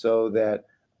so that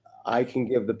I can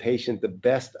give the patient the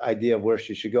best idea of where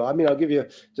she should go. I mean, I'll give you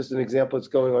just an example that's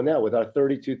going on now with our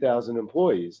 32,000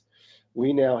 employees.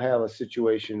 We now have a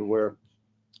situation where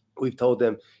we've told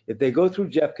them if they go through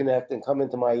Jeff Connect and come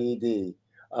into my ED,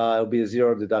 it'll be a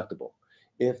 $0 deductible.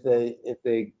 If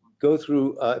they go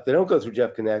through, if they don't go through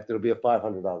Jeff Connect, it'll be a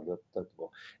 $500 deductible.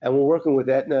 And we're working with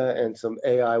Aetna and some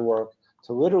AI work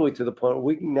to literally to the point where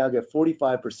we can now get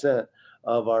 45%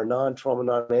 of our non-trauma,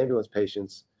 non-ambulance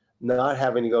patients not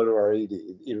having to go to our ED,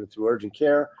 either through urgent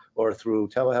care or through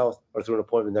telehealth or through an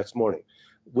appointment next morning.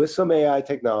 With some AI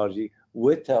technology,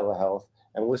 with telehealth,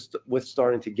 and with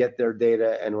starting to get their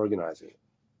data and organizing it.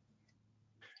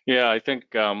 Yeah, I think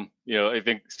you know, I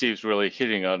think Steve's really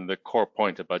hitting on the core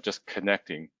point about just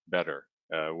connecting better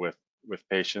with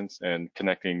patients and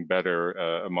connecting better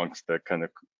amongst the kind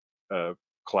of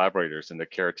collaborators in the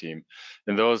care team,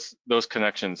 and those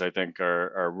connections I think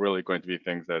are really going to be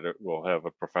things that will have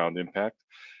a profound impact.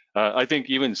 I think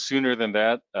even sooner than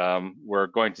that, we're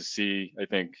going to see, I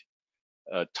think,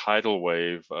 a tidal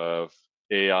wave of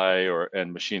AI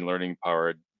and machine learning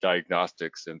powered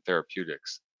diagnostics and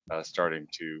therapeutics starting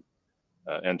to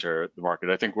enter the market.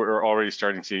 I think we're already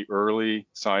starting to see early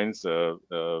signs of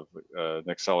an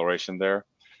acceleration there.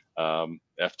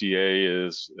 FDA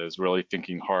is really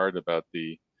thinking hard about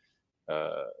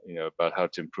about how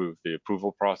to improve the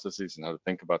approval processes and how to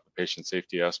think about the patient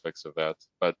safety aspects of that.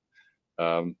 But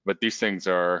these things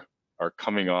are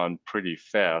coming on pretty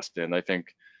fast, and I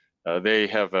think they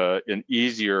have an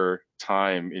easier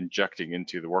time injecting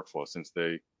into the workflow since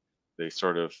they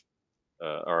sort of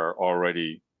are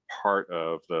already part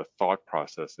of the thought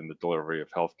process in the delivery of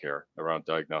healthcare around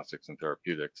diagnostics and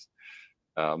therapeutics.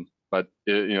 But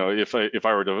if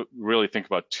I were to really think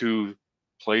about two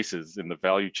places in the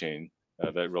value chain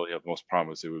that really have the most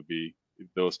promise, it would be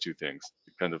those two things: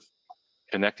 kind of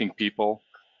connecting people,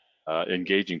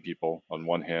 engaging people on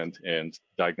one hand, and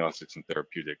diagnostics and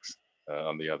therapeutics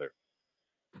on the other.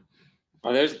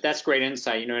 Well, that's great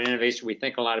insight. In Innovaccer, we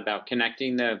think a lot about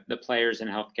connecting the players in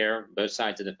healthcare, both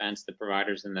sides of the fence, the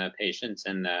providers and the patients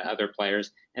and the other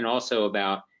players, and also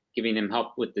about giving them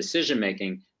help with decision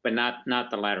making, but not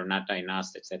the latter, not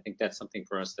diagnostics. I think that's something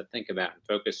for us to think about and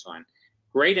focus on.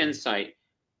 Great insight.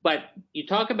 But you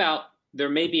talk about there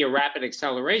may be a rapid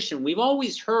acceleration. We've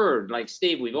always heard, like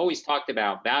Steve, we've always talked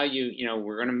about value.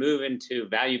 We're going to move into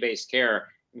value-based care.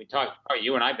 We talked,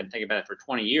 you and I have been thinking about it for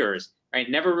 20 years, right?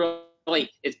 Never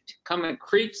really, it's coming,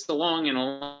 creeps along in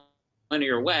a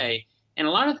linear way. And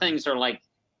a lot of things are like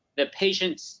the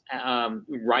patient's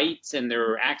rights and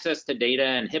their access to data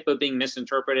and HIPAA being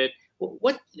misinterpreted.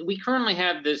 We currently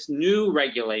have this new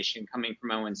regulation coming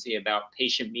from ONC about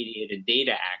patient-mediated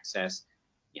data access.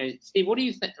 Steve, what do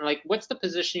you think? Like, what's the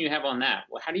position you have on that?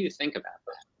 How do you think about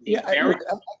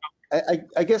that?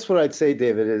 I guess what I'd say,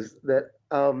 David, is that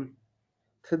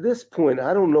to this point,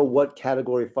 I don't know what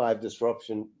Category 5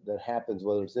 disruption that happens,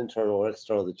 whether it's internal or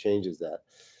external, that changes that.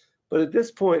 But at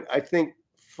this point, I think,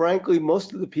 frankly,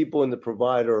 most of the people in the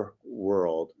provider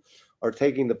world are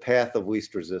taking the path of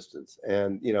least resistance.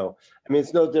 And,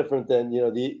 it's no different than,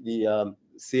 the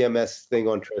CMS thing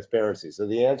on transparency. So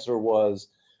the answer was,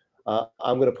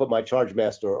 I'm going to put my charge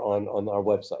master on our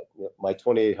website, my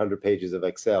 2,800 pages of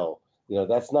Excel.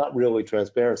 That's not really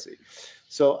transparency.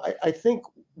 So I think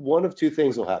one of two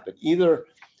things will happen.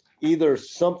 Either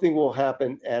something will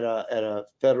happen at a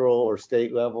federal or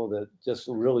state level that just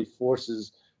really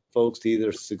forces folks to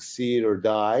either succeed or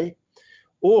die,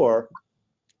 or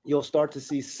you'll start to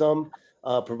see some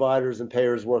providers and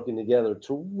payers working together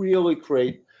to really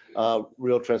create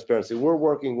real transparency. We're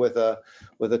working with a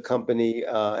company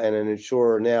and an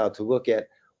insurer now to look at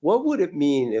what would it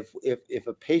mean if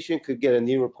a patient could get a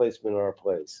knee replacement in our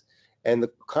place. And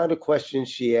the kind of questions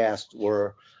she asked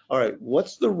were, all right,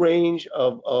 what's the range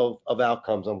of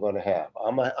outcomes I'm going to have?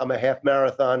 I'm a half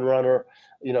marathon runner.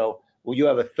 Will you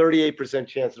have a 38%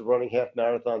 chance of running half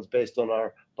marathons based on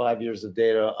our 5 years of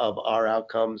data of our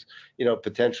outcomes?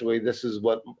 Potentially this is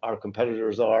what our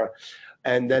competitors are.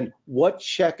 And then what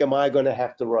check am I going to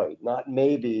have to write? Not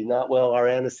maybe, not, well, our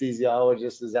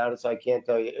anesthesiologist is out, so I can't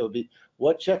tell you. It would be,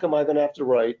 what check am I going to have to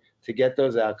write to get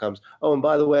those outcomes? Oh, and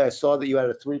by the way, I saw that you had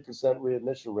a 3%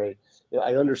 readmission rate.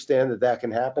 I understand that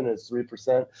can happen. It's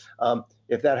 3%.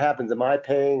 If that happens, am I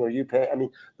paying or you paying? I mean,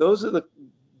 those are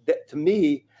to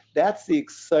me, that's the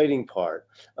exciting part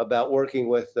about working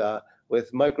with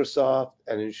Microsoft,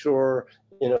 an insurer,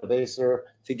 Innovaccer,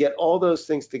 to get all those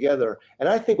things together. And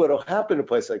I think what will happen in a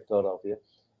place like Philadelphia,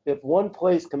 if one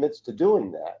place commits to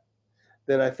doing that,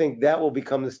 then I think that will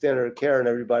become the standard of care and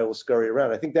everybody will scurry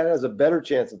around. I think that has a better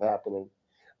chance of happening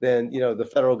than, the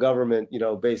federal government,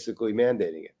 basically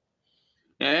mandating it.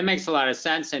 Yeah, that makes a lot of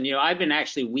sense. And, I've been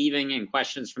actually weaving in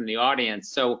questions from the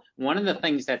audience. So one of the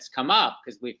things that's come up,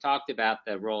 because we've talked about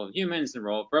the role of humans and the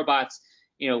role of robots,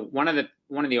 one of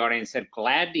the audience said,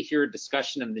 glad to hear a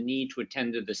discussion of the need to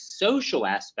attend to the social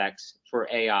aspects for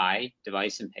AI,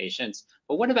 device and patients.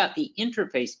 But what about the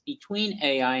interface between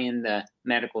AI and the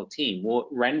medical team? Will it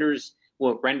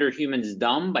render humans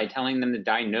dumb by telling them the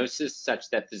diagnosis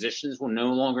such that physicians will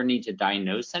no longer need to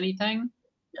diagnose anything?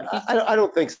 I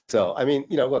don't think so. I mean,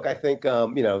 look, I think,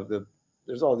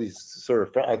 there's all these sort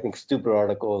of, I think, stupid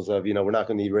articles of, we're not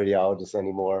going to need radiologists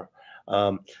anymore.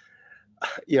 I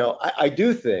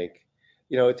do think,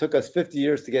 it took us 50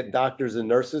 years to get doctors and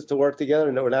nurses to work together,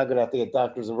 and we're now going to have to get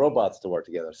doctors and robots to work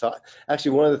together. So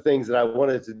actually, one of the things that I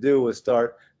wanted to do was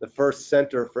start the first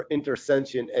center for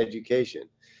intersentient education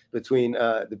between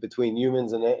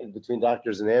humans and between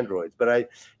doctors and androids. But I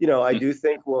do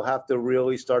think we'll have to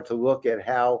really start to look at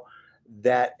how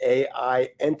that AI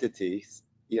entity,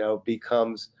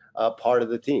 becomes part of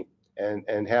the team.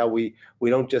 and how we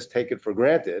don't just take it for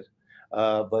granted,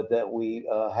 but that we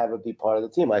have it be part of the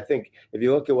team. I think if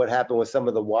you look at what happened with some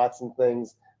of the Watson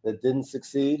things that didn't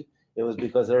succeed, it was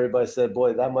because everybody said,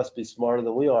 boy, that must be smarter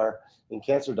than we are in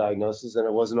cancer diagnosis, and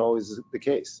it wasn't always the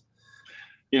case.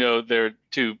 There are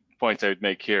 2 points I would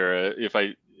make here. If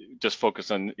I just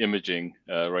focus on imaging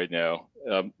right now,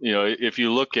 if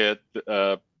you look at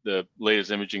the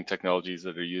latest imaging technologies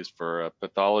that are used for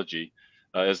pathology,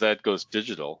 as that goes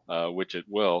digital, which it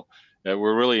will,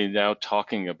 we're really now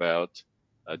talking about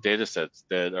data sets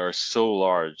that are so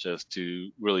large as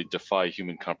to really defy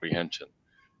human comprehension.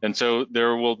 And so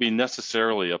there will be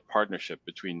necessarily a partnership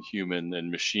between human and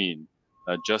machine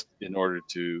just in order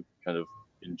to kind of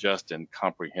ingest and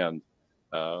comprehend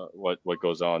what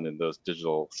goes on in those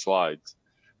digital slides.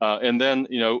 And then,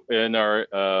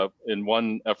 in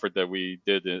one effort that we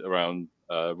did around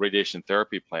radiation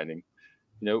therapy planning,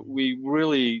 we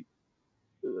really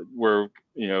were,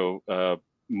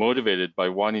 motivated by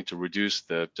wanting to reduce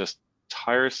the just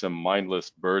tiresome,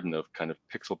 mindless burden of kind of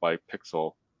pixel by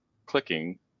pixel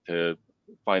clicking to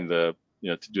find to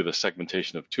do the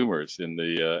segmentation of tumors in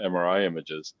the MRI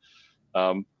images.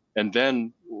 And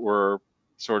then we're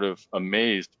sort of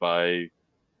amazed by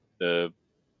the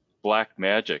black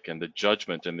magic and the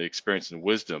judgment and the experience and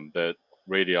wisdom that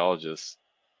radiologists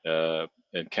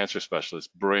and cancer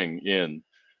specialists bring in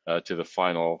to the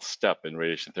final step in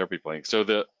radiation therapy planning. So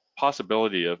the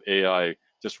possibility of AI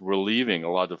just relieving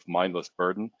a lot of mindless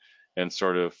burden and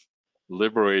sort of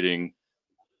liberating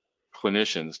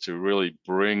clinicians to really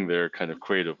bring their kind of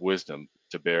creative wisdom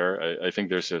to bear, I think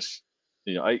there's this,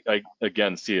 I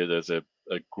again see it as a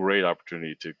great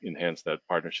opportunity to enhance that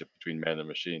partnership between man and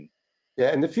machine. Yeah,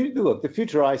 and the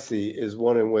future I see is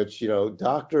one in which,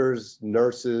 doctors,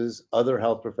 nurses, other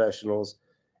health professionals,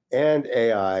 and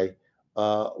AI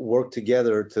work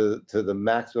together to the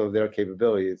maximum of their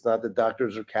capability. It's not that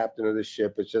doctors are captain of the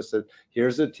ship. It's just that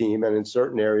here's a team, and in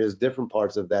certain areas, different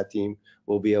parts of that team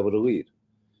will be able to lead.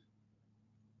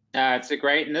 It's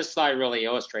great, and this slide really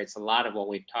illustrates a lot of what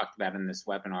we've talked about in this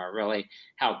webinar, really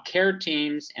how care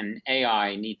teams and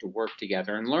AI need to work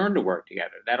together and learn to work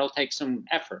together. That'll take some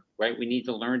effort, right? We need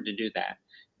to learn to do that.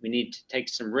 We need to take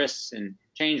some risks and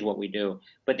change what we do.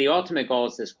 But the ultimate goal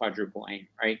is this quadruple aim,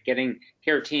 right? Getting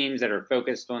care teams that are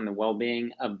focused on the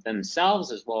well-being of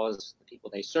themselves as well as the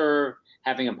people they serve,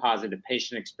 having a positive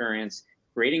patient experience,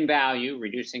 creating value,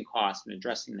 reducing costs, and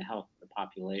addressing the health of the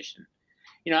population.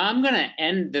 I'm going to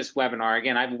end this webinar.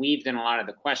 Again, I've weaved in a lot of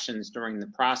the questions during the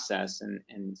process, and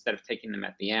instead of taking them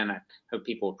at the end, I hope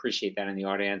people appreciate that in the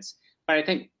audience. But I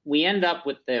think we end up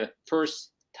with the first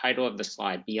title of the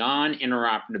slide, Beyond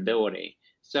Interoperability.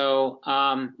 So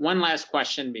one last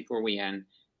question before we end.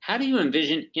 How do you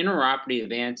envision interoperability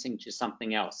advancing to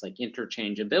something else, like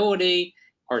interchangeability?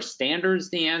 Are standards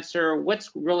the answer?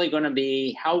 What's really going to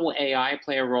be, how will AI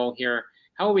play a role here?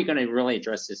 How are we going to really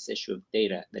address this issue of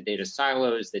data, the data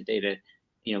silos, the data,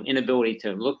 inability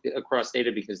to look across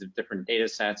data because of different data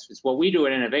sets? It's what we do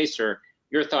at Innovaccer.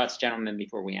 Your thoughts, gentlemen,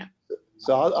 before we end.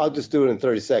 So I'll just do it in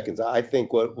 30 seconds. I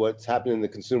think what's happening in the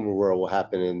consumer world will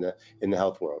happen in the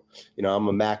health world. I'm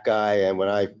a Mac guy, and when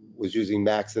I was using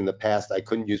Macs in the past, I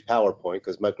couldn't use PowerPoint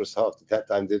because Microsoft at that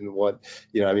time didn't want,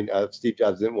 Steve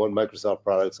Jobs didn't want Microsoft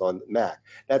products on Mac.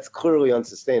 That's clearly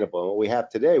unsustainable. And what we have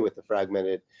today with the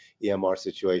fragmented EMR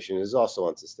situation is also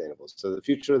unsustainable. So the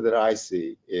future that I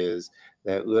see is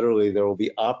that literally there will be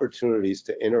opportunities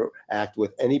to interact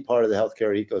with any part of the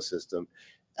healthcare ecosystem,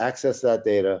 access that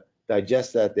data,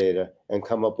 digest that data, and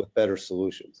come up with better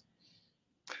solutions.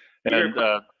 And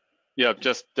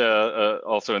just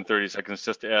also in 30 seconds,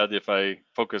 just to add, if I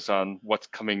focus on what's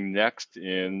coming next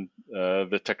in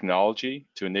the technology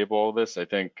to enable all this, I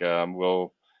think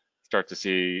we'll start to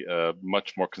see a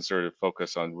much more concerted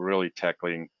focus on really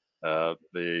tackling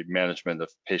the management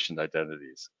of patient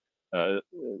identities.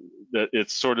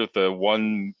 It's sort of the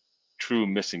one true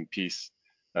missing piece.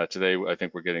 Today, I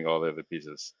think we're getting all the other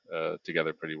pieces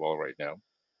together pretty well right now.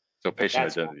 So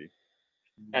patient identity.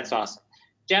 That's awesome.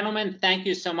 Gentlemen, thank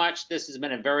you so much. This has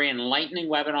been a very enlightening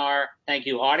webinar. Thank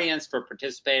you, audience, for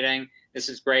participating. This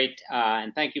is great.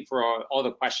 And thank you for all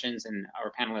the questions and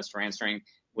our panelists for answering.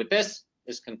 With this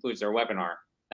concludes our webinar.